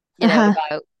 Uh-huh.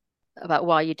 about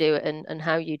why you do it and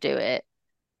how you do it.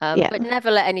 Yeah. But never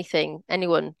let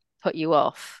anyone put you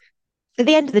off. At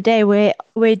the end of the day,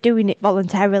 we're doing it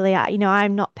voluntarily.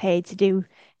 I'm not paid to do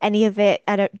any of it.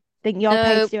 I don't think you're paid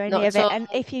to No, do any not of at it. all. And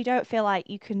if you don't feel like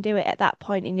you can do it at that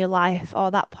point in your life or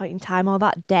that point in time or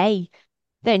that day,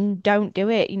 then don't do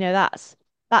it.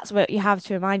 That's what you have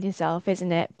to remind yourself,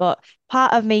 isn't it? But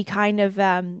part of me kind of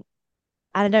and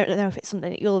I don't know if it's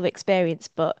something that you'll have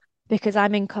experienced, but because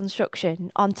I'm in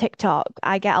construction on TikTok,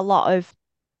 I get a lot of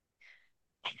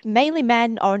mainly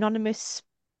men or anonymous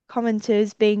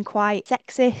commenters being quite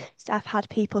sexist. I've had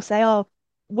people say, oh,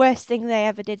 worst thing they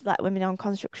ever did, like women on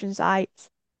construction sites.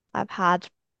 I've had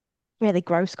really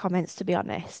gross comments, to be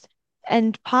honest.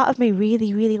 And part of me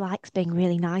really, really likes being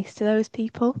really nice to those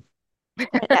people.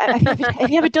 Have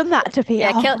you ever done that to people?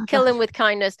 Yeah, Oh my kill them gosh. with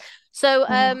kindness. So,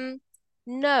 Oh,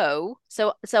 no.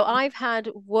 So I've had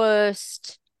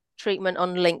worst treatment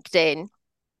on LinkedIn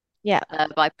yeah.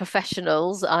 by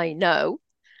professionals I know,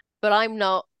 but I'm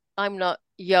not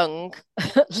young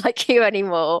like you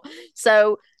anymore.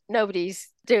 So nobody's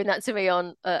doing that to me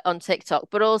on TikTok.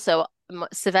 But also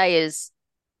surveyors,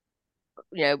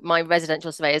 my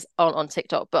residential surveyors on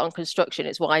TikTok, but on construction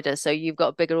it's wider. So you've got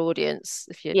a bigger audience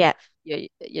if Yeah. Yeah.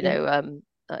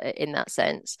 in that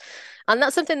sense. And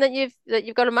that's something that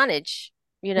you've got to manage,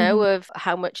 Hmm. of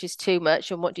how much is too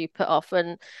much and what do you put off.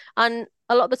 And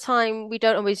a lot of the time we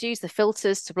don't always use the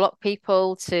filters to block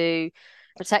people, to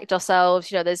protect ourselves.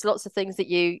 There's lots of things that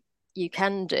you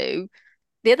can do.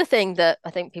 The other thing that I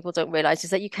think people don't realize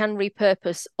is that you can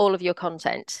repurpose all of your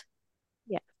content.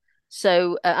 Yeah.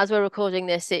 So as we're recording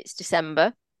this, it's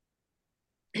December.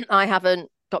 I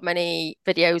haven't got many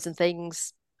videos and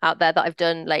things out there that I've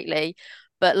done lately.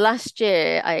 But last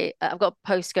year, I've got a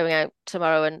post going out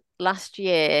tomorrow, and last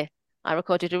year I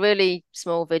recorded a really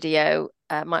small video.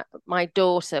 My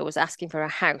daughter was asking for a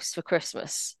house for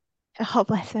Christmas, Oh,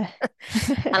 bless her.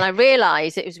 and I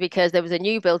realised it was because there was a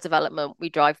new build development we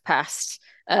drive past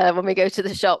when we go to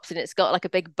the shops, and it's got like a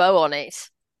big bow on it.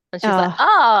 And she was like, Oh,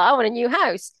 "Oh, I want a new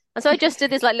house." And so I just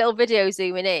did this like little video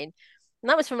zooming in, and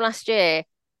that was from last year.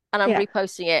 And I'm yeah.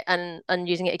 reposting it and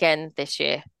using it again this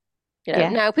year. Yeah.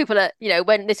 Now people are,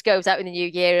 when this goes out in the new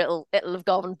year, it'll have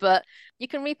gone, but you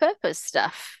can repurpose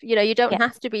stuff. You don't Yeah.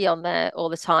 have to be on there all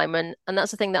the time, and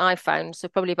that's the thing that I've found. So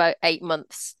probably about 8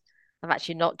 months, I've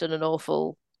actually not done an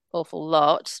awful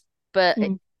lot, but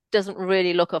it Mm. doesn't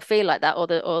really look or feel like that, or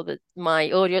the my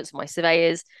audience, my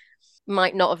surveyors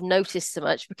might not have noticed so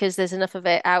much because there's enough of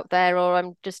it out there, or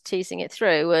I'm just teasing it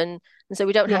through, and so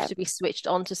we don't have Yeah. to be switched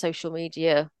onto social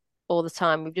media all the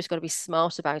time. We've just got to be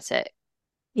smart about it.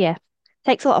 Yeah.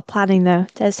 Takes a lot of planning though.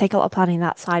 It does take a lot of planning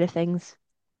that side of things.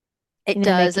 It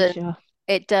does, Making and sure.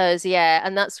 it does, yeah.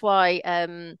 And that's why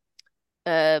some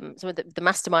of the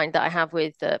mastermind that I have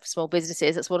with small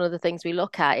businesses, that's one of the things we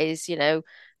look at is,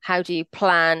 how do you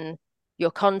plan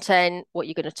your content, what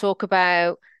you're going to talk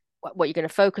about, what you're going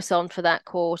to focus on for that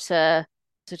quarter,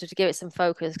 to give it some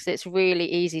focus, because it's really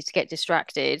easy to get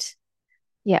distracted.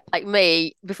 Yeah. Like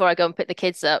me, before I go and pick the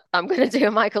kids up, I'm going to do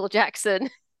a Michael Jackson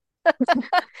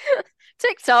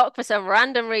TikTok for some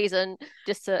random reason,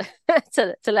 just to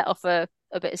to let off a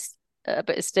bit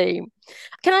of steam.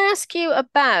 Can I ask you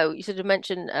about, you sort of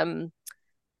mentioned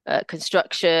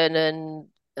construction and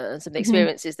some of the Hmm.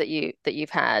 experiences that you've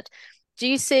had. Do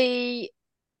you see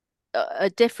a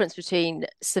difference between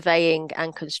surveying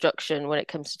and construction when it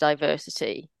comes to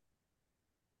diversity?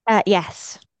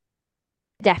 Yes,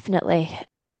 definitely.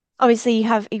 Obviously,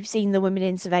 you've seen the Women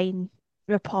in Surveying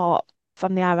report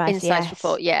from the Insights RICS.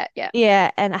 report, yeah, yeah.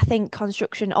 Yeah, and I think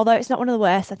construction, although it's not one of the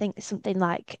worst, I think something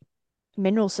like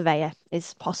mineral surveyor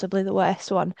is possibly the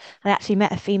worst one. I actually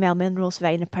met a female mineral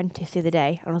surveying apprentice the other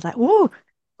day, and I was like, "Woo,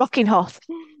 rocking hot."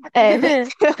 Um,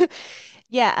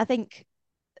 yeah, I think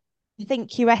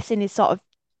QSing is sort of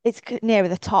nearer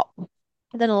the top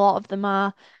than a lot of them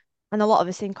are, and a lot of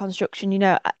us in construction.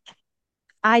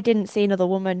 I didn't see another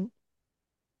woman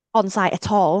on site at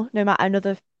all, no matter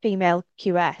another female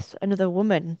QS, another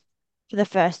woman for the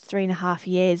first 3.5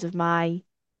 years of my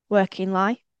working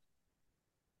life.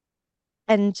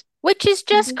 And Which is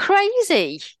just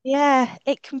crazy yeah,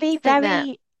 it can be to think that.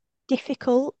 very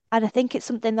difficult. And I think it's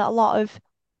something that a lot of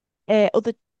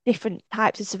other different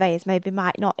types of surveyors maybe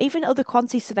might not, even other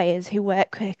quantity surveyors who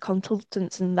work with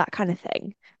consultants and that kind of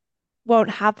thing, won't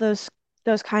have those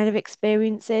kind of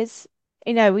experiences.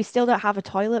 We still don't have a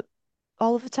toilet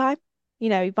all of the time.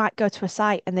 You might go to a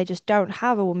site and they just don't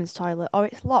have a woman's toilet, or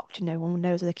it's locked and no one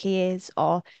knows where the key is,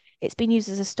 or it's been used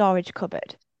as a storage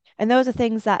cupboard. And those are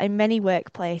things that in many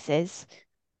workplaces,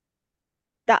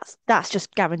 that's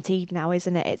just guaranteed now,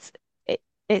 isn't it?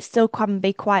 It still can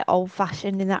be quite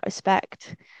old-fashioned in that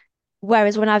respect.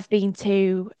 Whereas when I've been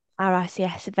to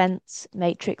RICS events,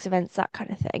 Matrix events, that kind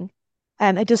of thing,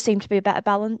 it does seem to be a better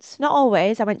balance. Not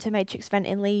always. I went to a Matrix event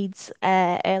in Leeds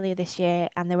earlier this year,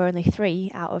 and there were only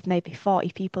three out of maybe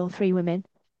 40 people, three women,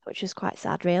 which was quite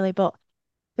sad, really. But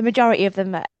the majority of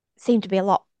them seem to be a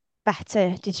lot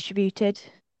better distributed,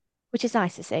 which is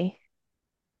nice to see.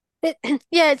 It,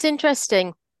 yeah, it's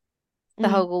interesting, the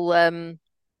Mm, whole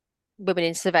women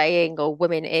in surveying or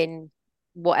women in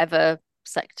whatever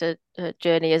sector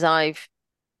journey, as I've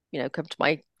come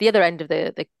to the other end of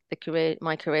the career,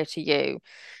 my career to you,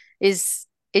 is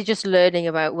just learning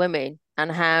about women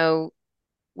and how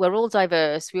we're all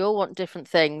diverse. We all want different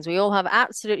things. We all have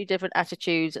absolutely different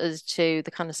attitudes as to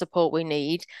the kind of support we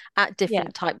need at Yeah.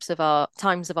 different types of our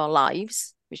times of our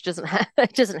lives, which doesn't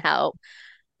it doesn't help.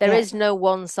 There Yeah. is no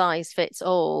one size fits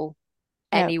all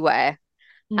No. anywhere.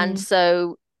 And Mm,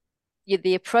 so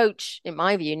the approach, in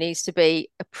my view, needs to be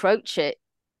approach it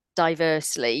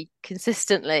diversely,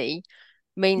 consistently,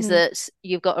 means mm, that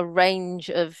you've got a range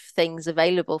of things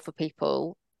available for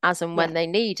people as and yeah. when they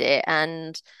need it.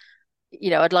 And,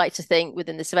 I'd like to think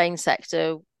within the surveying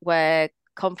sector, we're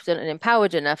confident and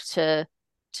empowered enough to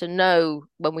know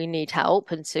when we need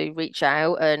help and to reach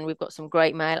out. And we've got some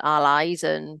great male allies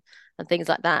and things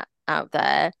like that out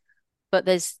there. But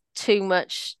there's too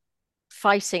much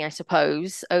fighting, I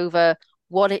suppose, over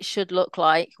what it should look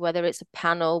like, whether it's a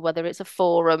panel, whether it's a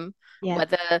forum, Yeah.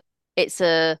 whether it's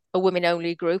a women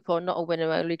only group or not a women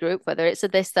only group, whether it's a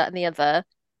this, that, and the other.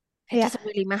 It Yeah. doesn't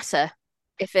really matter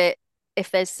if it if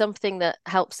there's something that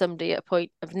helps somebody at a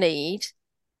point of need.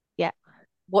 Yeah.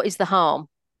 What is the harm?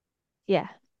 Yeah.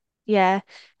 Yeah.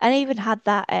 And I even had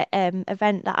that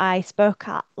event that I spoke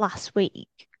at last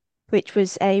week, which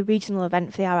was a regional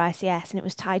event for the RICS, and it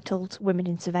was titled Women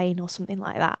in Surveying or something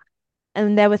like that.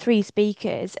 And there were three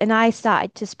speakers, and I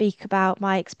started to speak about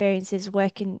my experiences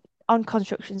working on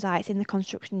construction sites in the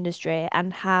construction industry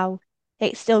and how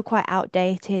it's still quite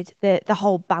outdated, the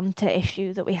whole banter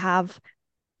issue that we have,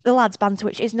 the lads banter,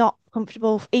 which is not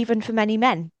comfortable even for many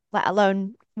men, let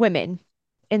alone women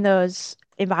in those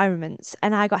environments.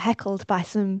 And I got heckled by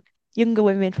some younger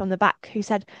women from the back who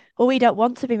said, well, we don't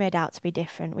want to be made out to be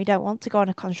different. We don't want to go on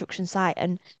a construction site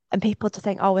and people to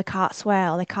think, oh, we can't swear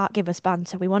or they can't give us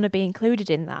banter. We want to be included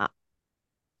in that.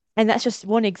 And that's just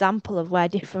one example of where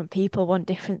different people want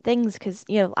different things. Because,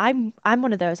 I'm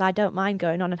one of those. I don't mind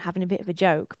going on and having a bit of a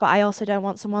joke, but I also don't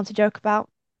want someone to joke about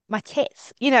my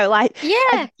tits. Like as,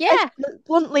 Yeah, as yeah.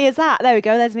 bluntly as that. There we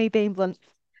go. There's me being blunt.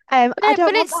 I No,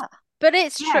 don't want that. but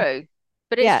it's Yeah, true.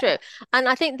 But it's yeah, true. And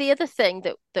I think the other thing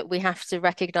that we have to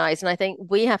recognize, and I think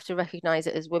we have to recognize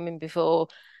it as women before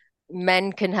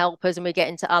men can help us and we get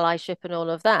into allyship and all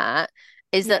of that,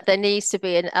 is yeah, that there needs to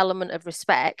be an element of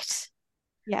respect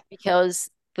yeah, because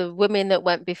the women that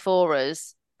went before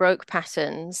us broke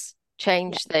patterns, yeah,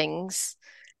 changed things,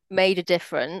 made a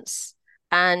difference.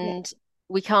 yeah, And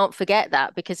we can't forget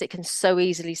that because it can so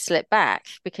easily slip back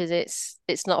because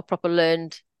it's not a proper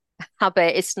learned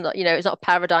habit. It's not, it's not a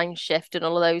paradigm shift and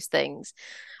all of those things.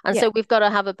 And yeah, so we've got to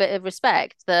have a bit of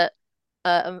respect that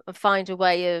and find a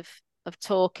way of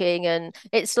talking. And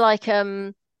it's like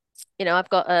I've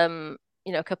got a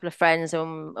couple of friends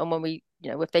and when we,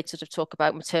 if they sort of talk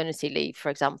about maternity leave, for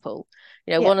example,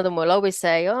 yeah. one of them will always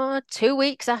say, oh, 2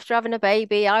 weeks after having a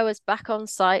baby, I was back on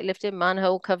site lifting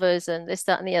manhole covers and this,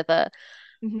 that, and the other.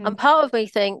 Hmm. And part of me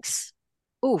thinks,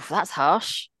 ooh, that's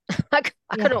harsh. I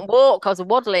Yeah, couldn't walk. I was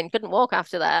waddling, couldn't walk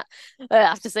after that,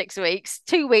 after 6 weeks,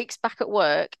 2 weeks back at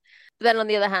work. But then on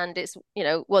the other hand, it's,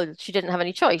 well, she didn't have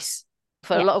any choice.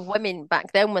 For a yeah, lot of women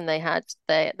back then, when they had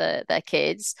their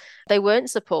kids, they weren't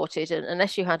supported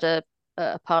unless you had a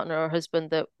partner or a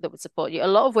husband that would support you. A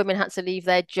lot of women had to leave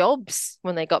their jobs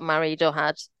when they got married or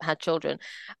had children,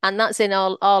 and that's in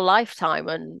our lifetime.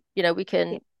 And we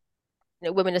can yeah,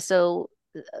 women are still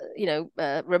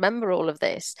remember all of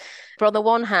this. But on the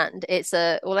one hand, it's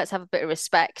well, let's have a bit of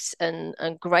respect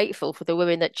and grateful for the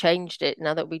women that changed it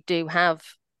now that we do have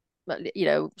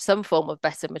some form of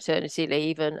better maternity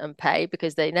leave and pay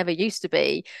because they never used to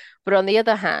be. But on the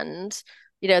other hand,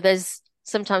 there's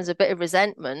sometimes a bit of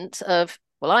resentment of,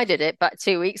 well, I did it back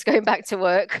 2 weeks going back to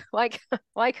work.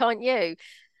 Why can't you?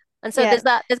 And so yeah,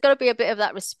 there's got to be a bit of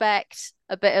that respect,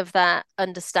 a bit of that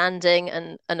understanding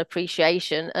and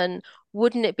appreciation. And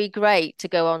wouldn't it be great to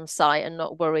go on site and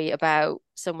not worry about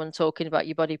someone talking about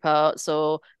your body parts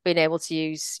or being able to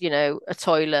use, a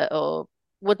toilet, or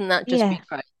wouldn't that just be yeah,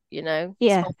 great,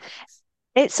 yeah. small things.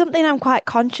 It's something I'm quite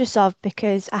conscious of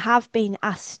because I have been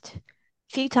asked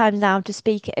a few times now to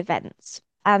speak at events,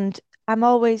 and I'm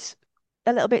always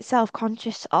a little bit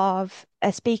self-conscious of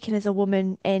speaking as a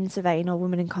woman in surveying or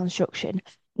woman in construction,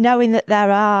 knowing that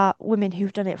there are women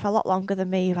who've done it for a lot longer than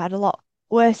me, who've had a lot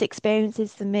worse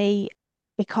experiences than me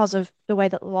because of the way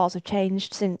that the laws have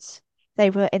changed since they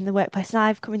were in the workplace and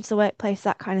I've come into the workplace,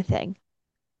 that kind of thing.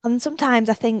 And sometimes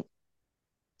I think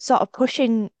sort of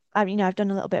pushing, I've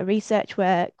done a little bit of research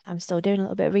work. I'm still doing a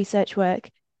little bit of research work.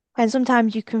 And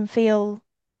sometimes you can feel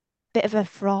a bit of a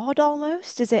fraud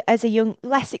almost as a young,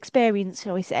 less experienced,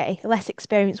 shall we say, less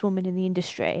experienced woman in the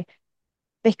industry,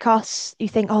 because you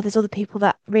think, oh, there's other people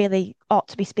that really ought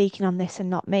to be speaking on this and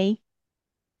not me.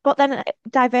 But then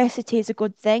diversity is a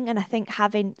good thing. And I think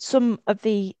having some of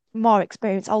the more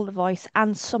experienced older voice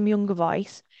and some younger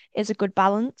voice is a good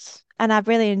balance. And I've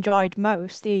really enjoyed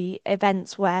most the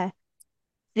events where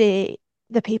the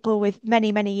the people with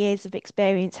many, many years of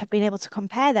experience have been able to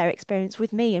compare their experience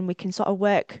with me and we can sort of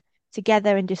work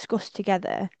together and discuss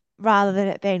together rather than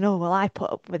it being, oh, well, I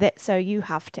put up with it, so you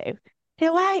have to. You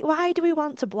know, why do we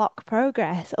want to block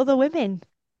progress? Other women.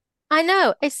 I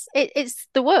know it's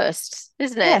the worst,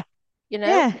 isn't it? Yeah, You know,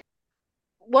 yeah,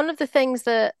 one of the things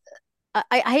that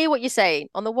I hear what you're saying.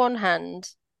 On the one hand,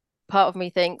 part of me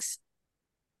thinks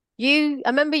I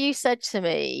remember you said to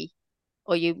me,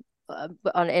 or you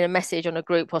in a message on a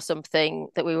group or something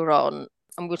that we were on,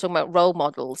 and we were talking about role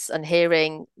models and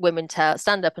hearing women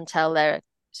stand up and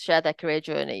share their career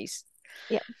journeys.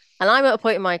 yeah. And I'm at a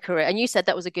point in my career, and you said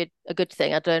that was a good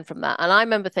thing. I'd learned from that. And I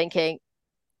remember thinking,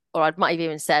 or I might have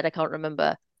even said, I can't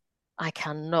remember, I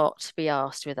cannot be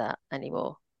asked with that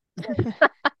anymore.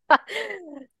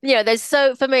 There's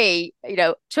for me,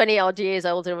 20 odd years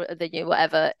older than you,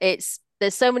 whatever, there's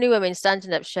so many women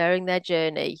standing up sharing their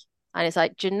journey. And it's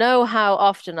like, do you know how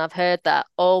often I've heard that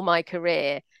all my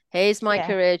career? Here's my Yeah.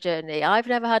 career journey. I've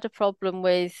never had a problem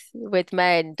with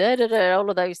men, all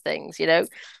of those things.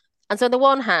 And so on the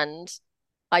one hand,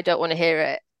 I don't want to hear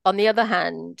it. On the other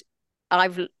hand,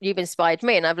 you've inspired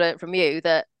me and I've learned from you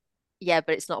that yeah,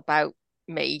 but it's not about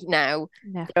me now.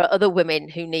 No. There are other women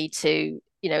who need to,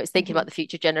 it's thinking Hmm. about the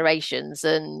future generations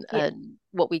and Yeah.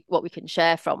 what we can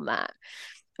share from that.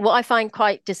 What I find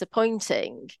quite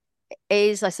disappointing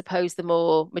is, I suppose, the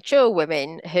more mature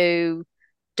women who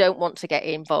don't want to get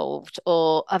involved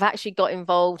or have actually got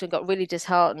involved and got really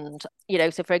disheartened.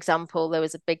 So for example, there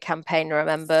was a big campaign I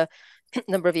remember a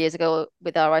number of years ago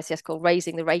with our ICS called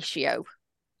Raising the Ratio,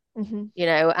 Hmm.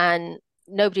 and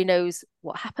nobody knows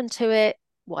what happened to it,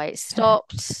 why it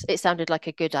stopped. It sounded like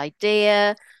a good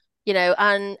idea,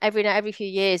 and every few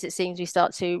years it seems we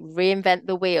start to reinvent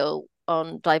the wheel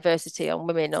on diversity, on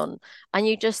women, and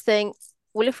you just think,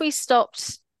 well, if we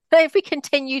stopped, if we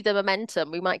continued the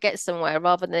momentum, we might get somewhere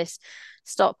rather than this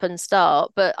stop and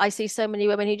start. But I see so many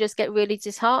women who just get really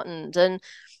disheartened, and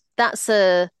that's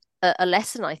a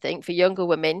lesson, I think, for younger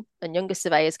women and younger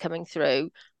surveyors coming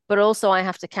through. But also, I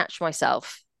have to catch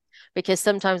myself because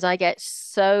sometimes I get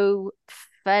so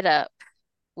fed up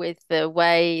with the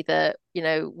way that,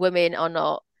 women are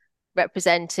not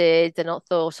represented, they're not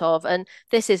thought of. And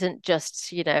this isn't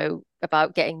just,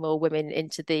 about getting more women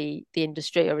into the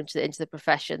industry or into the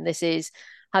profession. This is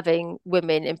having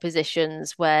women in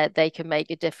positions where they can make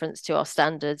a difference to our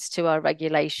standards, to our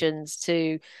regulations,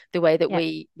 to the way that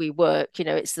Yeah. we work.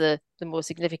 It's the more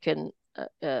significant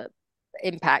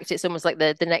impact. It's almost like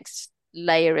the next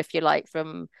layer, if you like,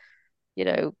 from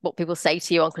what people say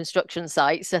to you on construction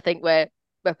sites. I think we're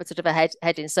sort of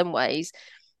ahead in some ways,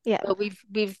 Yeah. but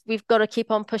we've got to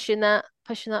keep on pushing that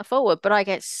forward. But I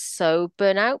get so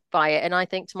burnt out by it, and I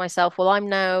think to myself, well, I'm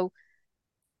now,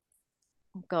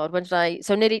 oh God, when did I?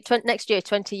 So nearly 20, next year,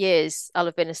 20 years, I'll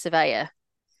have been a surveyor.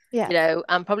 Yeah.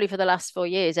 And probably for the last 4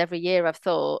 years, every year I've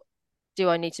thought, do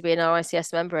I need to be an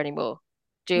RICS member anymore?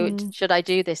 Mm. Should I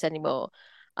do this anymore?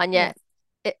 And Yeah.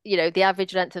 yet, the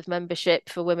average length of membership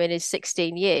for women is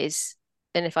 16 years.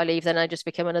 And if I leave, then I just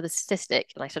become another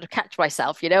statistic, and I sort of catch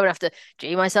myself, and have to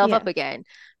G myself Yeah. up again.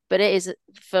 But it is,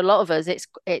 for a lot of us,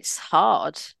 it's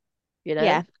hard, you know.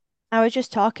 Yeah. I was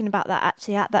just talking about that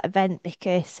actually at that event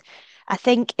because I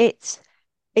think it's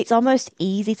almost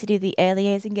easy to do the early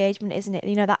years engagement, isn't it?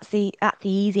 You know, that's the at the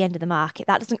easy end of the market.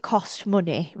 That doesn't cost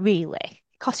money, really.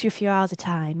 It costs you a few hours of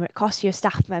time, or it costs you a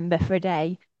staff member for a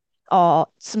day, or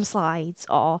some slides,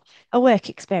 or a work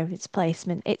experience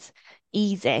placement. It's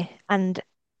easy, and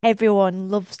everyone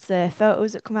loves the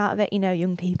photos that come out of it. You know,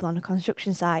 young people on a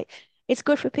construction site. It's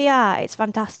good for PR. It's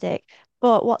fantastic.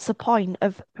 But what's the point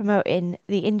of promoting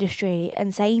the industry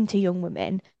and saying to young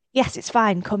women, yes, it's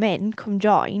fine, come in, come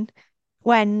join,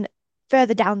 when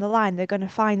further down the line they're going to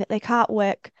find that they can't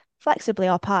work flexibly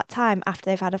or part-time after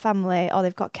they've had a family or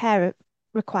they've got care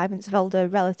requirements of older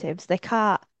relatives. They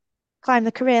can't climb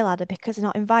the career ladder because they're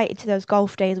not invited to those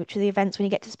golf days, which are the events when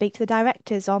you get to speak to the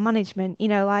directors or management. You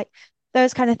know, like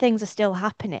those kind of things are still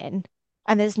happening.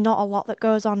 And there's not a lot that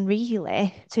goes on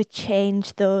really to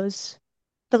change the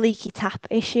leaky tap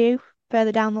issue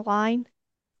further down the line.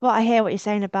 But I hear what you're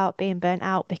saying about being burnt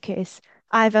out because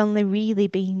I've only really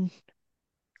been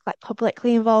like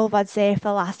publicly involved, I'd say, for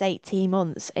the last 18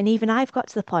 months. And even I've got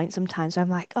to the point sometimes where I'm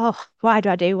like, oh, why do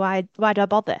I do? Why do I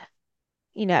bother?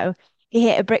 You know, you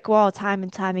hit a brick wall time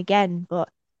and time again. But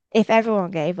if everyone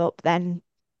gave up, then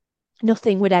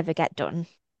nothing would ever get done.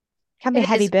 Can be a It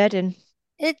heavy is, burden.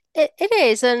 it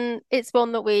is, and it's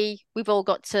one that we've all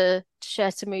got to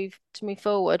share to move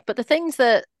forward. But the things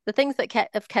that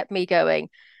have kept me going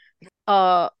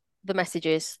are the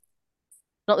messages,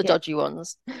 not the Yeah. dodgy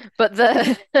ones, but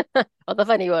the or the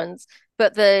funny ones,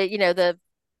 but the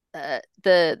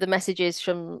messages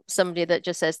from somebody that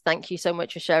just says thank you so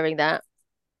much for sharing that.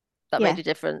 That Yeah. made a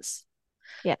difference.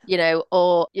 Yeah.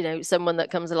 Or someone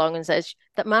that comes along and says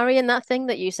that Marion, that thing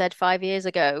that you said 5 years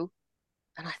ago,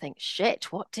 and I think,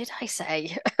 shit, what did I say?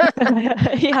 You I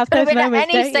have could have those been at moments,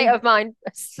 any don't state you? of mind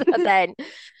then,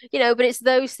 but it's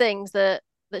those things that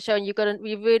showing you've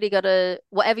really got to,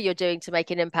 whatever you're doing to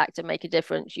make an impact and make a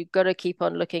difference, you've got to keep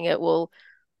on looking at, well,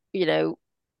 you know,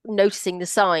 noticing the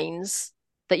signs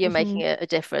that you're Hmm. making a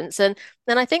difference. And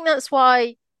I think that's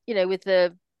why, with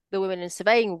the women in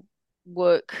surveying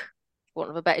work, for want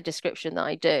of a better description that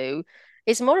I do,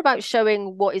 it's more about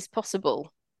showing what is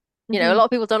possible. A Hmm. lot of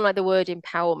people don't like the word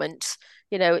empowerment.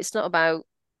 It's not about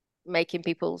making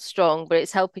people strong, but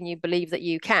it's helping you believe that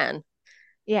you can,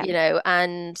 Yeah.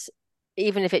 and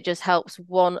even if it just helps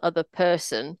one other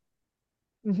person,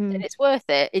 then Hmm. it's worth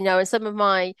it. And some of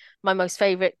my most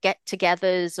favorite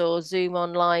get-togethers or Zoom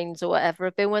onlines or whatever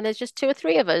have been when there's just two or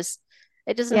three of us.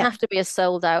 It doesn't Yeah. have to be a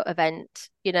sold out event,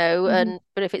 Hmm. and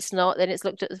but if it's not, then it's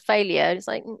looked at as failure. And it's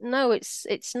like, no, it's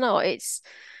not.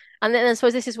 And then I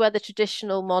suppose this is where the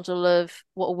traditional model of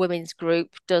what a women's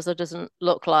group does or doesn't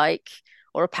look like,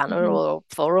 or a panel Hmm. or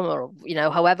forum, or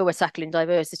however we're tackling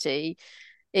diversity,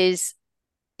 is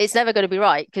it's never going to be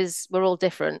right because we're all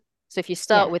different. So if you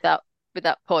start Yeah. with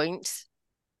that point,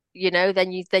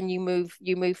 then you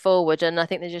move forward. And I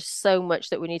think there's just so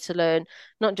much that we need to learn,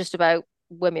 not just about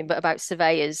women, but about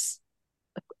surveyors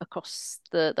across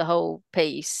the whole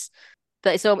piece.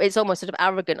 That it's almost sort of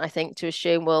arrogant, I think, to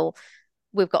assume, well,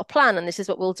 we've got a plan and this is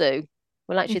what we'll do.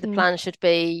 Well, actually, the Hmm. plan should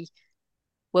be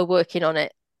we're working on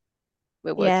it.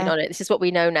 We're working Yeah. on it. This is what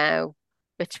we know now.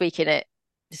 We're tweaking it.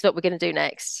 This is what we're going to do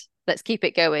next. Let's keep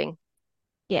it going.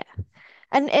 Yeah.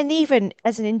 And even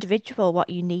as an individual, what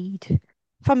you need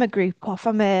from a group or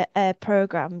from a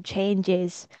program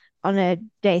changes on a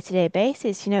day-to-day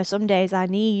basis. Some days I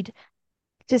need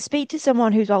to speak to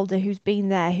someone who's older, who's been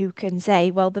there, who can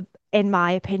say, well, in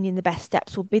my opinion, the best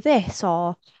steps would be this,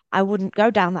 or I wouldn't go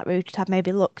down that route. I've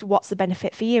maybe looked, what's the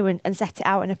benefit for you, and set it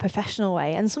out in a professional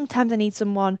way. And sometimes I need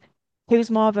someone who's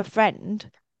more of a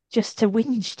friend just to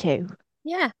whinge to.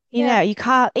 Yeah, yeah. You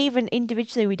can't, even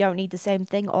individually, we don't need the same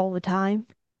thing all the time.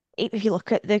 If you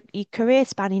look at your career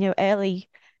span,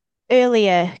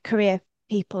 earlier career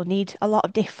people need a lot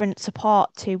of different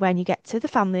support to when you get to the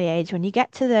family age, when you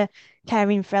get to the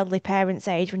caring for elderly parents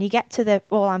age, when you get to the,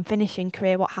 well, I'm finishing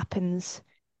career, what happens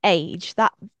age,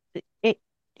 that it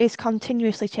is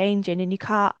continuously changing and you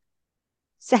can't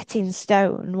set in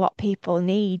stone what people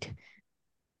need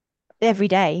every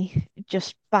day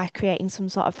just by creating some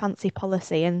sort of fancy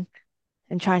policy and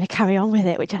trying to carry on with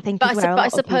it, which I think is where a But I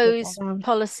lot of people fall suppose down.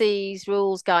 policies,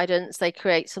 rules, guidance, they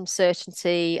create some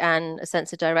certainty and a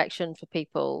sense of direction for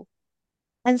people.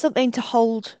 And something to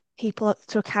hold people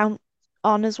to account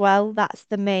on as well. That's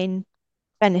the main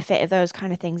benefit of those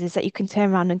kind of things is that you can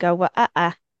turn around and go,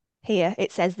 well, here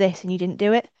it says this and you didn't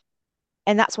do it.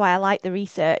 And that's why I like the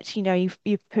research.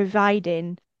 You're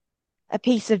providing a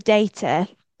piece of data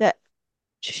that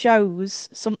shows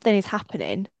something is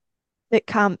happening that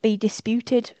can't be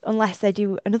disputed unless they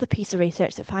do another piece of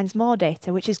research that finds more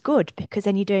data, which is good because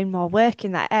then you're doing more work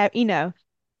in that area.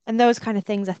 And those kind of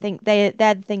things, I think they're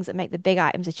the things that make the big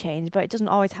items a change, but it doesn't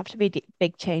always have to be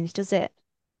big change, does it?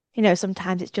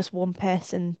 Sometimes it's just one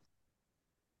person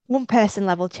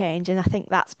level change, and I think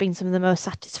that's been some of the most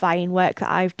satisfying work that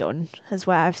I've done, is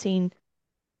where I've seen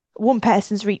one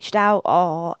person's reached out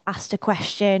or asked a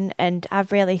question, and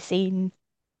I've really seen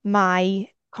my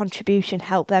contribution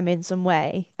help them in some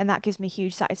way, and that gives me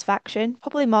huge satisfaction,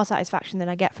 probably more satisfaction than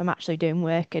I get from actually doing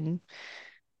work and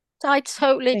So I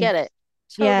totally get things. it.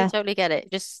 Totally, Yeah, totally get it.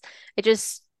 It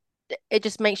just it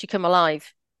just makes you come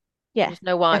alive. You yeah, just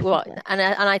know why what definitely.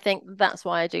 and I think that's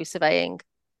why I do surveying,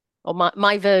 or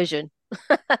my version.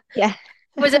 Yeah.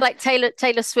 Was it like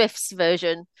Taylor Swift's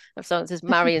version of songs? This is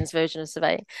Marion's version of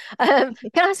surveying. Can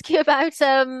I ask you about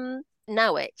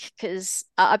Nowick? Because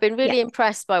I've been Yeah. really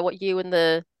impressed by what you and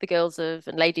the girls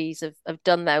and ladies have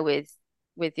done there with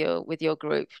your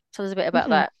group. Tell us a bit about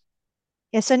Hmm. that.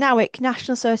 Yeah, so NAWIC,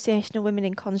 National Association of Women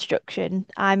in Construction.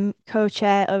 I'm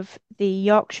co-chair of the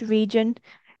Yorkshire region.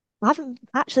 I haven't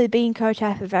actually been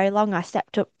co-chair for very long. I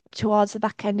stepped up towards the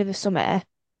back end of the summer,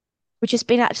 which has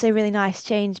been actually a really nice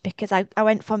change because I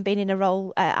went from being in a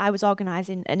role, I was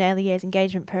organising an early years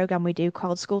engagement programme we do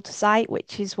called School to Site,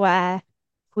 which is where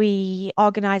we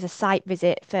organise a site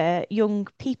visit for young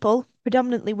people,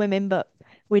 predominantly women, but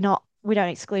we're not we don't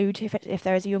exclude if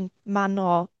there is a young man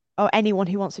or anyone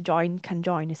who wants to join can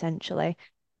join essentially.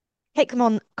 Take them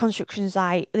on construction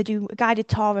site. They do a guided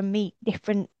tour and meet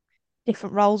different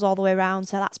roles all the way around.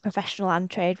 So that's professional and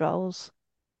trade roles.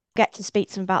 Get to speak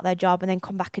to them about their job and then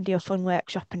come back and do a fun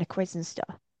workshop and a quiz and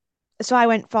stuff. So I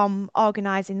went from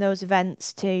organising those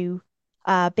events to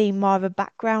being more of a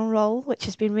background role, which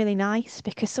has been really nice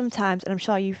because sometimes, and I'm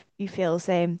sure you feel the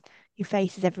same, your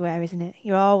face is everywhere, isn't it?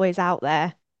 You're always out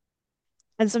there.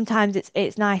 And sometimes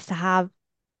it's nice to have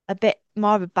a bit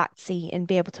more of a back seat and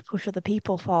be able to push other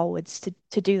people forwards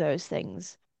to do those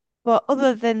things. But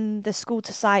other than the school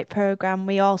to site program,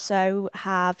 we also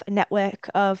have a network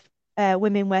of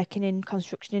women working in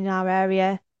construction in our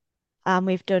area.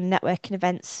 We've done networking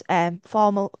events,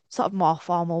 formal, sort of more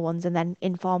formal ones, and then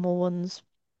informal ones.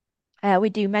 We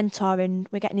do mentoring.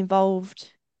 We're getting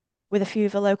involved with a few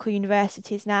of the local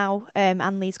universities now,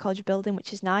 and Leeds College Building,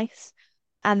 which is nice.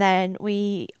 And then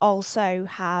we also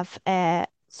have a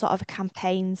sort of a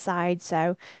campaign side.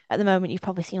 So at the moment, you've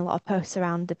probably seen a lot of posts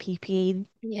around the PPE,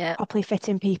 Yeah. properly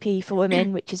fitting PPE for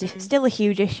women, which is Mm. still a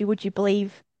huge issue, would you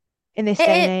believe, in this It,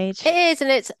 day and it age? it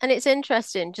is, and it's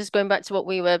interesting. Just going back to what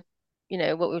we were,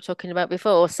 what we were talking about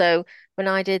before. So when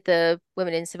I did the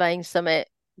Women in Surveying Summit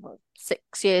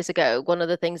 6 years ago, one of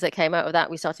the things that came out of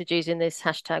that, we started using this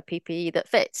hashtag PPE that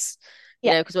fits.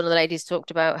 Yeah, Because one of the ladies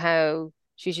talked about how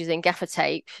she was using gaffer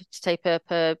tape to tape up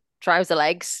her trouser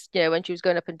legs, when she was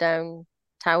going up and down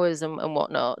towers and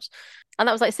whatnot. And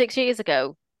that was like 6 years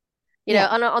ago. yeah,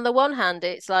 On the one hand,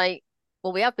 it's like,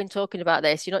 well, we have been talking about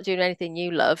this. You're not doing anything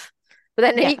you love. But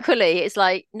then yeah, equally, it's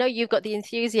like, no, you've got the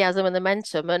enthusiasm and the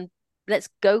momentum and let's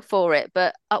go for it.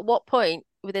 But at what point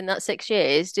within that 6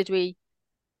 years did we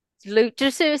lose, do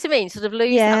you see what I mean? Sort of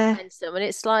lose that yeah. momentum. And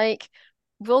it's like,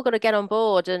 we've all got to get on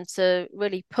board and to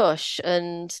really push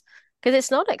and because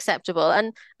it's not acceptable.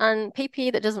 And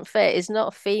PPE that doesn't fit is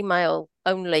not a female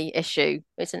only issue.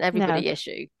 It's an No. everybody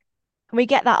issue. We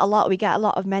get that a lot. We get a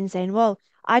lot of men saying, well,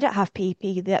 I don't have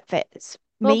PP that fits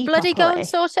Well, me bloody go and properly.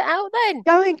 sort it out then.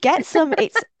 Go and get some.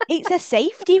 It's a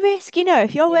safety risk,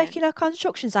 if you're Yeah. working on a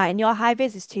construction site and your high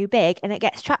vis is too big and it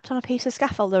gets trapped on a piece of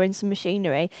scaffold or in some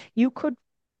machinery, you could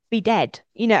be dead.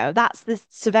 That's the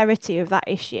severity of that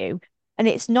issue. And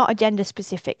it's not a gender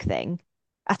specific thing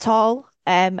at all.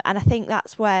 And I think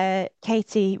that's where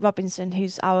Katie Robinson,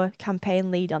 who's our campaign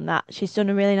lead on that, she's done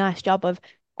a really nice job of,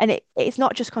 and it's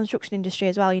not just construction industry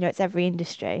as well, it's every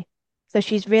industry. So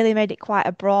she's really made it quite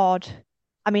a broad.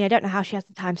 I mean, I don't know how she has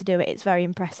the time to do it. It's very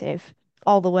impressive,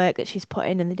 all the work that she's put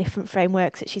in and the different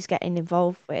frameworks that she's getting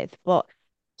involved with. But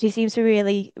she seems to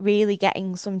really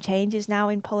getting some changes now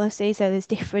in policy. So there's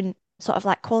different sort of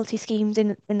like quality schemes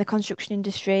in the construction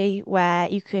industry where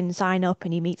you can sign up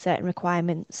and you meet certain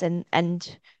requirements and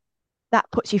that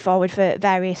puts you forward for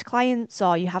various clients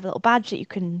or you have a little badge that you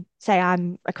can say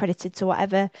I'm accredited to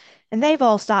whatever. And they've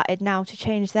all started now to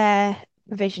change their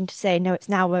provision to say no, it's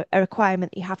now a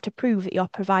requirement that you have to prove that you're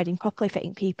providing properly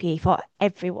fitting PPE for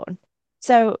everyone.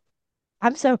 So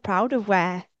I'm so proud of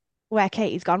where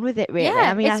Katie's gone with it, really. I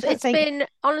Yeah, mean, I it's don't it's think, been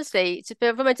honestly, it's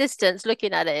been from a distance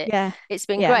looking at it, yeah, it's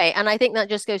been yeah, great. And I think that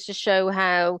just goes to show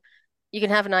how you can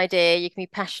have an idea, you can be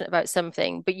passionate about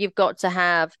something, but you've got to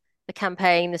have the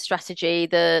campaign, the strategy,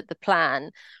 the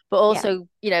plan. But yeah, also,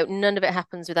 none of it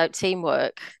happens without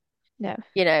teamwork,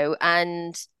 no,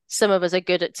 and some of us are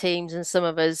good at teams and some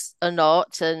of us are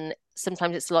not. And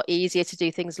sometimes it's a lot easier to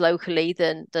do things locally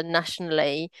than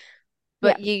nationally.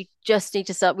 yeah, But we just need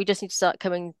to start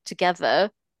coming together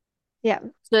yeah,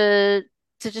 to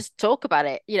just talk about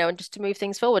it, and just to move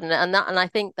things forward. And I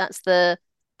think that's the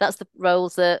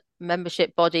roles that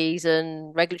membership bodies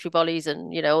and regulatory bodies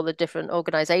and all the different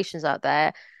organizations out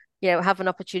there, have an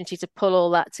opportunity to pull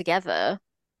all that together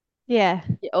yeah.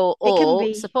 It can or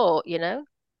be. support.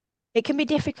 It can be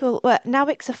difficult. Well, now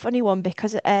it's a funny one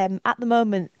because at the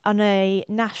moment on a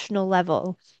national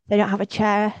level, they don't have a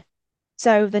chair.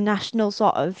 So the national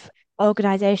sort of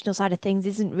organisational side of things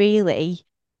isn't really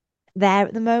there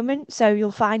at the moment. So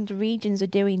you'll find the regions are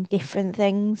doing different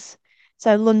things.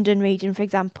 So London region, for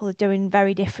example, are doing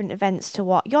very different events to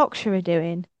what Yorkshire are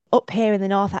doing. Up here in the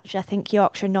north, actually, I think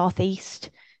Yorkshire North East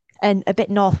and a bit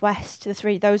northwest,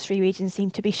 those three regions seem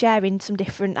to be sharing some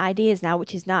different ideas now,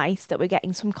 which is nice that we're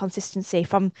getting some consistency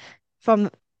from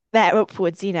there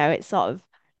upwards, it's sort of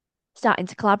starting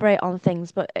to collaborate on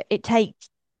things, but it takes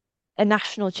a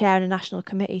national chair and a national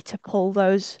committee to pull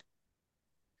those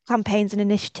campaigns and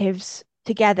initiatives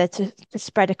together to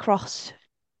spread across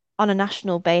on a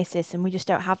national basis, and we just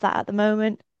don't have that at the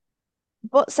moment.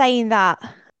 But saying that,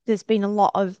 there's been a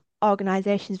lot of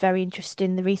organisations very interested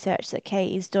in the research that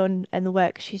Katie's done and the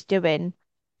work she's doing.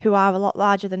 who are a lot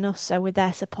larger than us. So with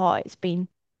their support, it's been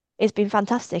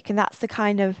fantastic. And that's the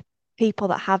kind of people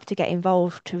that have to get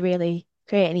involved to really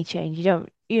create any change. You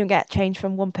don't get change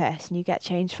from one person, you get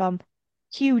change from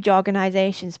huge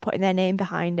organizations putting their name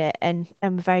behind it, and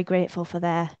I'm very grateful for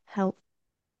their help.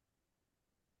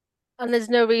 And there's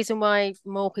no reason why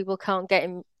more people can't get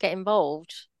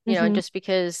involved, and Hmm. just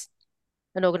because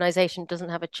an organization doesn't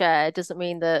have a chair doesn't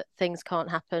mean that things can't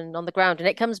happen on the ground. And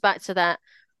it comes back to that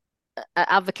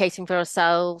advocating for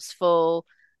ourselves for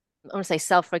I want to say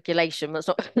self-regulation. That's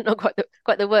not not quite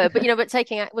the word, but but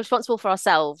taking we're responsible for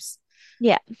ourselves.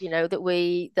 Yeah,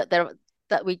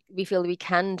 That we feel we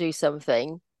can do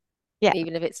something, yeah.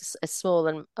 even if it's a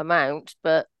small amount.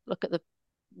 But look at the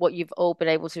what you've all been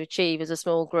able to achieve as a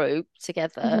small group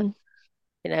together,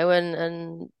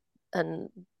 Hmm. and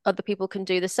other people can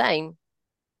do the same.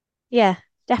 Yeah,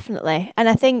 definitely. And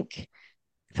I think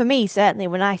for me, certainly,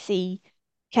 when I see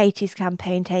Katie's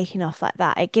campaign taking off like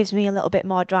that, it gives me a little bit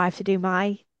more drive to do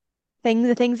my things,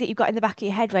 the things that you've got in the back of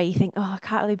your head where you think, oh, I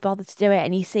can't really bother to do it.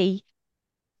 And you see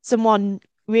someone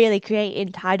really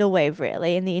creating tidal wave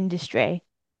really in the industry,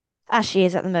 as she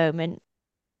is at the moment.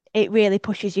 It really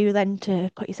pushes you then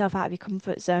to put yourself out of your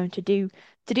comfort zone to do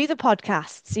the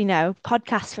podcasts.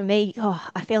 Podcasts for me, oh,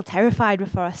 I feel terrified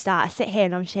before I start. I sit here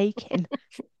and I'm shaking.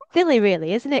 Silly,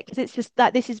 really, isn't it? Because it's just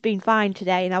like this has been fine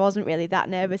today, and I wasn't really that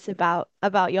nervous about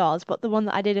yours. But the one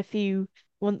that I did a few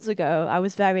months ago, I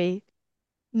was very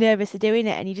nervous of doing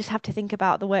it, and you just have to think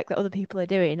about the work that other people are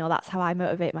doing, or that's how I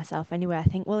motivate myself anyway. I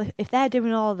think, well, if they're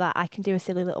doing all of that, I can do a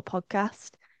silly little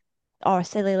podcast or a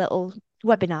silly little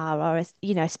webinar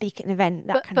or speaking event,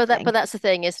 that But kind of but that thing. but that's the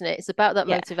thing, isn't it? It's about that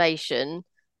Yeah. motivation,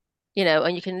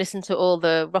 and you can listen to all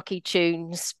the rocky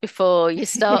tunes before you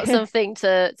start something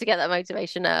to get that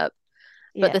motivation up.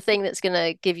 But Yeah. the thing that's going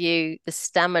to give you the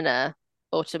stamina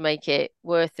or to make it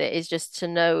worth it is just to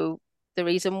know the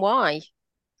reason why.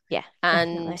 Yeah,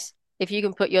 And definitely. if you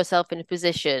can put yourself in a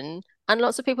position, and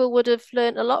lots of people would have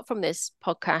learned a lot from this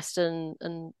podcast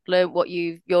and learned what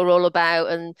you're all about.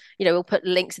 And we'll put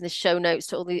links in the show notes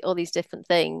to all these different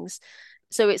things.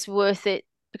 So it's worth it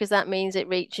because that means it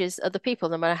reaches other people,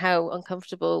 no matter how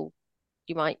uncomfortable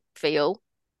you might feel.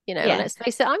 And Yeah. let's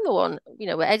face it, I'm the one,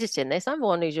 we're editing this. I'm the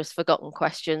one who's just forgotten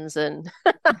questions and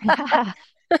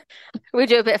we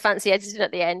do a bit of fancy editing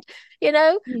at the end,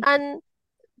 and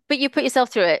but you put yourself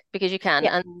through it because you can,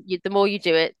 Yeah. and the more you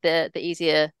do it, the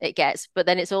easier it gets. But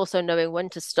then it's also knowing when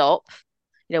to stop,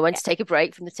 when Yeah. to take a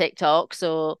break from the TikToks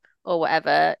or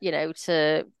whatever,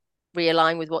 to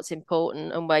realign with what's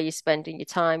important and where you're spending your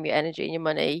time, your energy, and your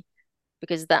money,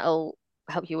 because that'll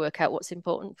help you work out what's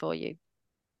important for you.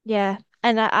 Yeah.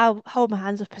 And I'll hold my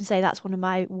hands up and say that's one of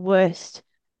my worst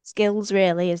skills,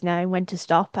 really, is knowing when to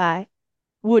stop. I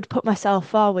would put myself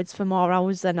forwards for more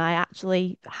hours than I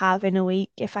actually have in a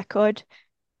week if I could.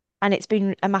 And it's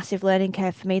been a massive learning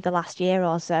curve for me the last year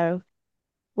or so,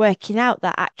 working out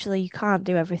that actually you can't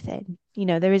do everything.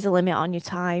 There is a limit on your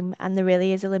time, and there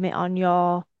really is a limit on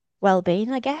your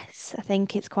well-being, I guess. I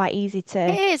think it's quite easy It to.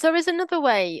 is. There is another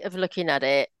way of looking at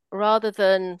it, rather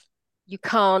than you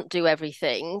can't do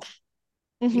everything.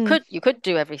 You Hmm. could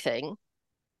do everything,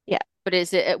 Yeah. but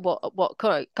is it at what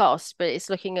cost? But it's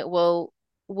looking at, well,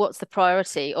 what's the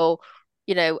priority? Or,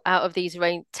 out of these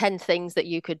 10 things that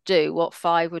you could do, what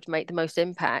five would make the most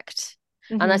impact?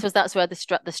 And I Hmm. suppose that's where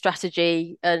the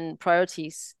strategy and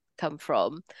priorities come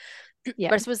from. Yeah.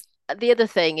 But I suppose the other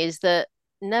thing is that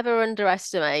never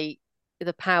underestimate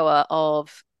the power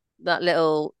of that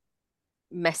little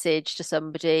message to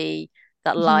somebody,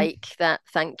 that Hmm. that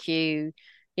thank you,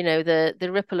 the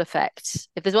ripple effect.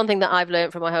 If there's one thing that I've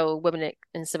learned from my whole women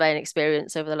in surveying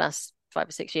experience over the last 5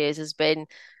 or 6 years has been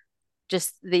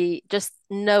just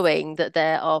knowing that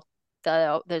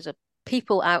there's a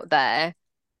people out there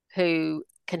who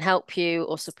can help you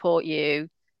or support you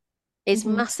is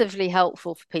Hmm. massively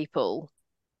helpful for people,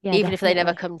 Yeah, even if they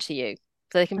never definitely. come to you.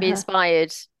 So they can be Uh-huh.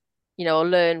 inspired, or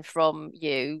learn from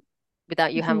you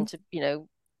without you Hmm. having to,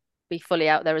 be fully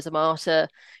out there as a martyr,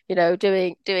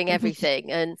 doing everything.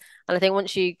 And I think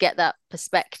once you get that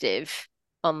perspective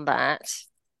on that,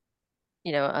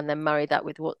 and then marry that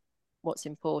with what's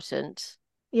important,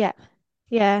 Yeah.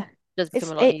 Yeah. it does become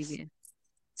It's a lot it's easier.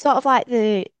 sort of like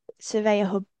the Surveyor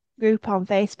Hub group on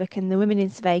Facebook and the Women in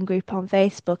Surveying group on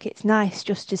Facebook. It's nice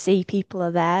just to see people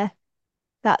are there.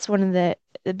 That's one of the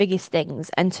biggest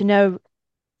things. And to know,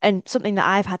 and something that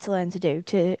I've had to learn to do,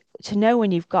 to know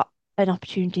when you've got an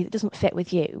opportunity that doesn't fit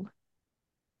with you.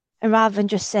 And rather than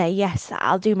just say, yes,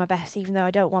 I'll do my best, even though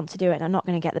I don't want to do it and I'm not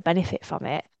going to get the benefit from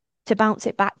it, to bounce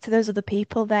it back to those other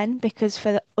people then, because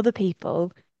for the other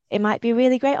people, it might be a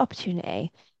really great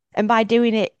opportunity. And by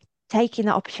doing it, taking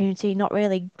that opportunity, not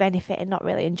really benefiting, not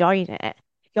really enjoying it,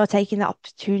 you're taking that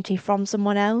opportunity from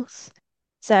someone else.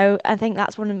 So I think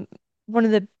that's one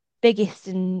of the biggest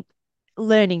and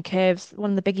learning curves,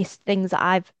 one of the biggest things that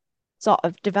I've sort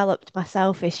of developed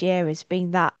myself this year has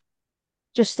been that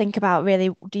just think about really,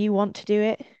 do you want to do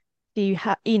it? Do you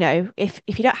have, if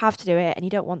you don't have to do it and you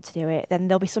don't want to do it, then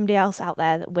there'll be somebody else out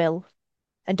there that will,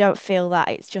 and don't feel that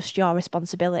it's just your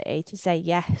responsibility to say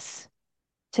yes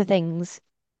to things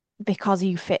because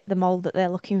you fit the mold that they're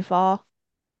looking for.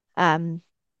 Um,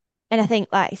 and I think,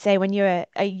 like I say, when you're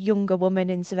a younger woman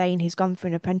in surveying who's gone for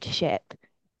an apprenticeship,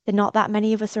 there are not that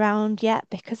many of us around yet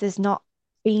because there's not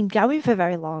been going for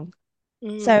very long.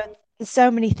 Mm. So there's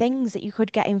so many things that you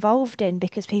could get involved in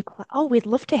because people are like, oh, we'd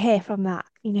love to hear from that.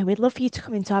 We'd love for you to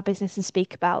come into our business and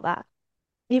speak about that.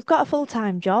 You've got a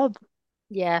full-time job.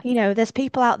 Yeah. There's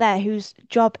people out there whose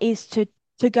job is to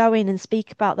go in and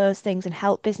speak about those things and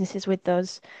help businesses with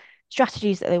those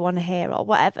strategies that they want to hear or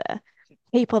whatever.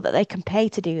 People that they can pay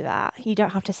to do that. You don't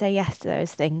have to say yes to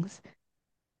those things.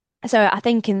 So I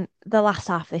think in the last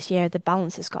half of this year, the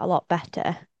balance has got a lot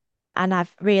better. And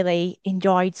I've really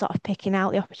enjoyed sort of picking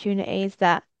out the opportunities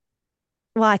that,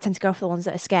 well, I tend to go for the ones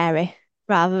that are scary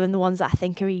rather than the ones that I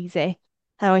think are easy.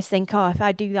 I always think, oh, if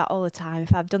I do that all the time,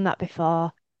 if I've done that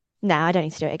before, no, I don't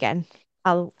need to do it again.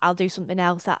 I'll do something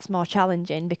else that's more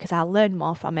challenging because I'll learn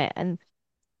more from it. And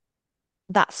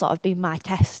that's sort of been my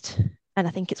test. And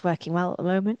I think it's working well at the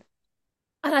moment.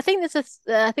 And I think there's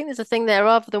a thing there.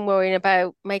 Rather than worrying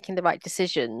about making the right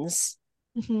decisions,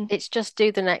 Hmm. it's just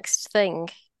do the next thing.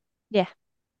 Yeah,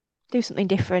 do something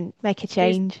different, make a Do,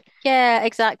 change. yeah,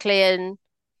 exactly. And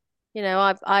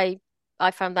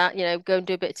I found that, go and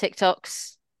do a bit of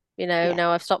TikToks. Yeah.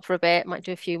 Now I've stopped for a bit, might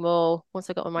do a few more once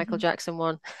I got my Michael Mhm. Jackson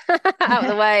one out of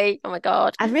the way. Oh my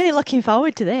God. I'm really looking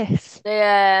forward to this.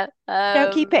 Yeah.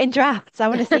 Don't keep it in drafts. I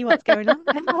want to see what's going on.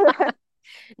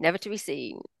 Never to be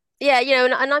seen. Yeah,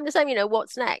 and I'm the same,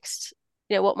 what's next?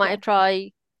 What might I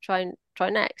Yeah, try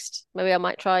next? Maybe I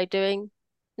might try doing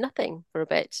nothing for a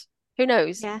bit. Who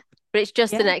knows? yeah, But it's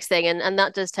just the yeah. next thing, and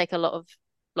that does take a lot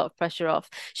of pressure off.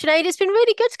 Sinead, it's been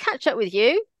really good to catch up with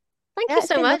you. Thank you Yeah, it's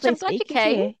so been much. lovely I'm glad you speaking to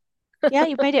came. you. Yeah,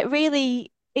 you've made it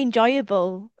really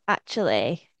enjoyable,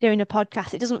 actually, doing a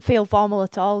podcast. It doesn't feel formal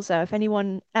at all. So if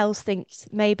anyone else thinks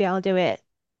maybe I'll do it,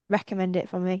 recommend it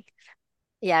for me.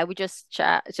 Yeah, we just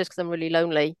chat. It's just because I'm really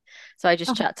lonely, so I just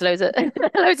Oh, chat to loads of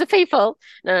loads of people.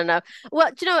 No, no, no.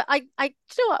 Well, do you know what? Do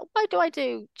you know what? Why do I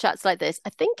do chats like this? I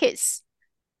think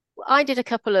I did a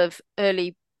couple of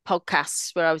early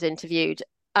podcasts where I was interviewed,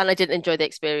 and I didn't enjoy the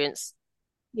experience,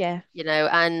 yeah.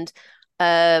 and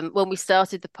when we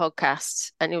started the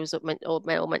podcast, and it was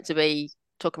all meant to be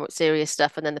talking about serious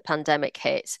stuff, and then the pandemic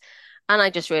hit, and I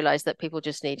just realized that people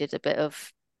just needed a bit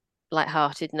of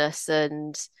lightheartedness,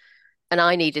 and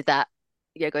I needed that,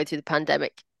 going through the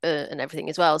pandemic and everything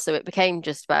as well. So it became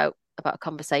just about a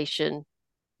conversation,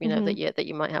 Hmm. that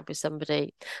you might have with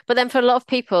somebody. But then for a lot of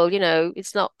people,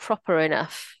 it's not proper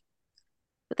enough.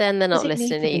 But then they're Does not it need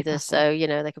listening to be either, proper? so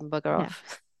they can bugger No,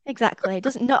 off. exactly. It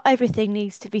doesn't, not everything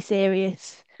needs to be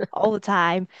serious all the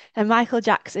time. And Michael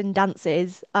Jackson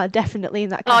dances are definitely in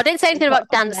that Oh, I didn't say category, anything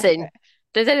but about unless dancing.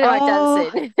 Didn't say anything about oh,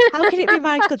 dancing. how can it be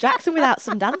Michael Jackson without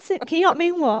some dancing? Can you not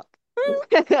mean what?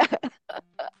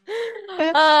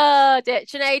 Oh, dear.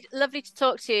 Sinead, lovely to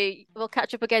talk to you. We'll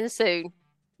catch up again soon.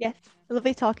 Yes,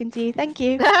 lovely talking to you. Thank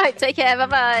you. All right, take care. Bye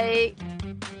bye.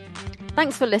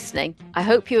 Thanks for listening. I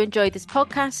hope you enjoyed this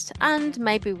podcast and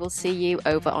maybe we'll see you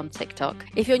over on TikTok.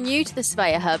 If you're new to the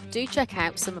Surveyor Hub, do check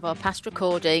out some of our past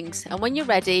recordings, and when you're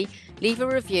ready, leave a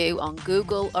review on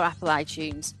Google or Apple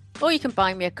iTunes, or you can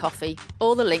buy me a coffee.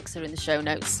 All the links are in the show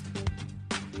notes.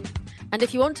 And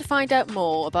if you want to find out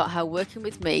more about how working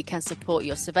with me can support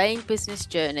your surveying business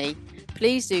journey,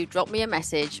 please do drop me a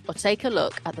message or take a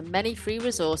look at the many free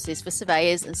resources for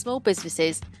surveyors and small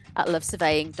businesses at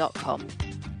lovesurveying.com.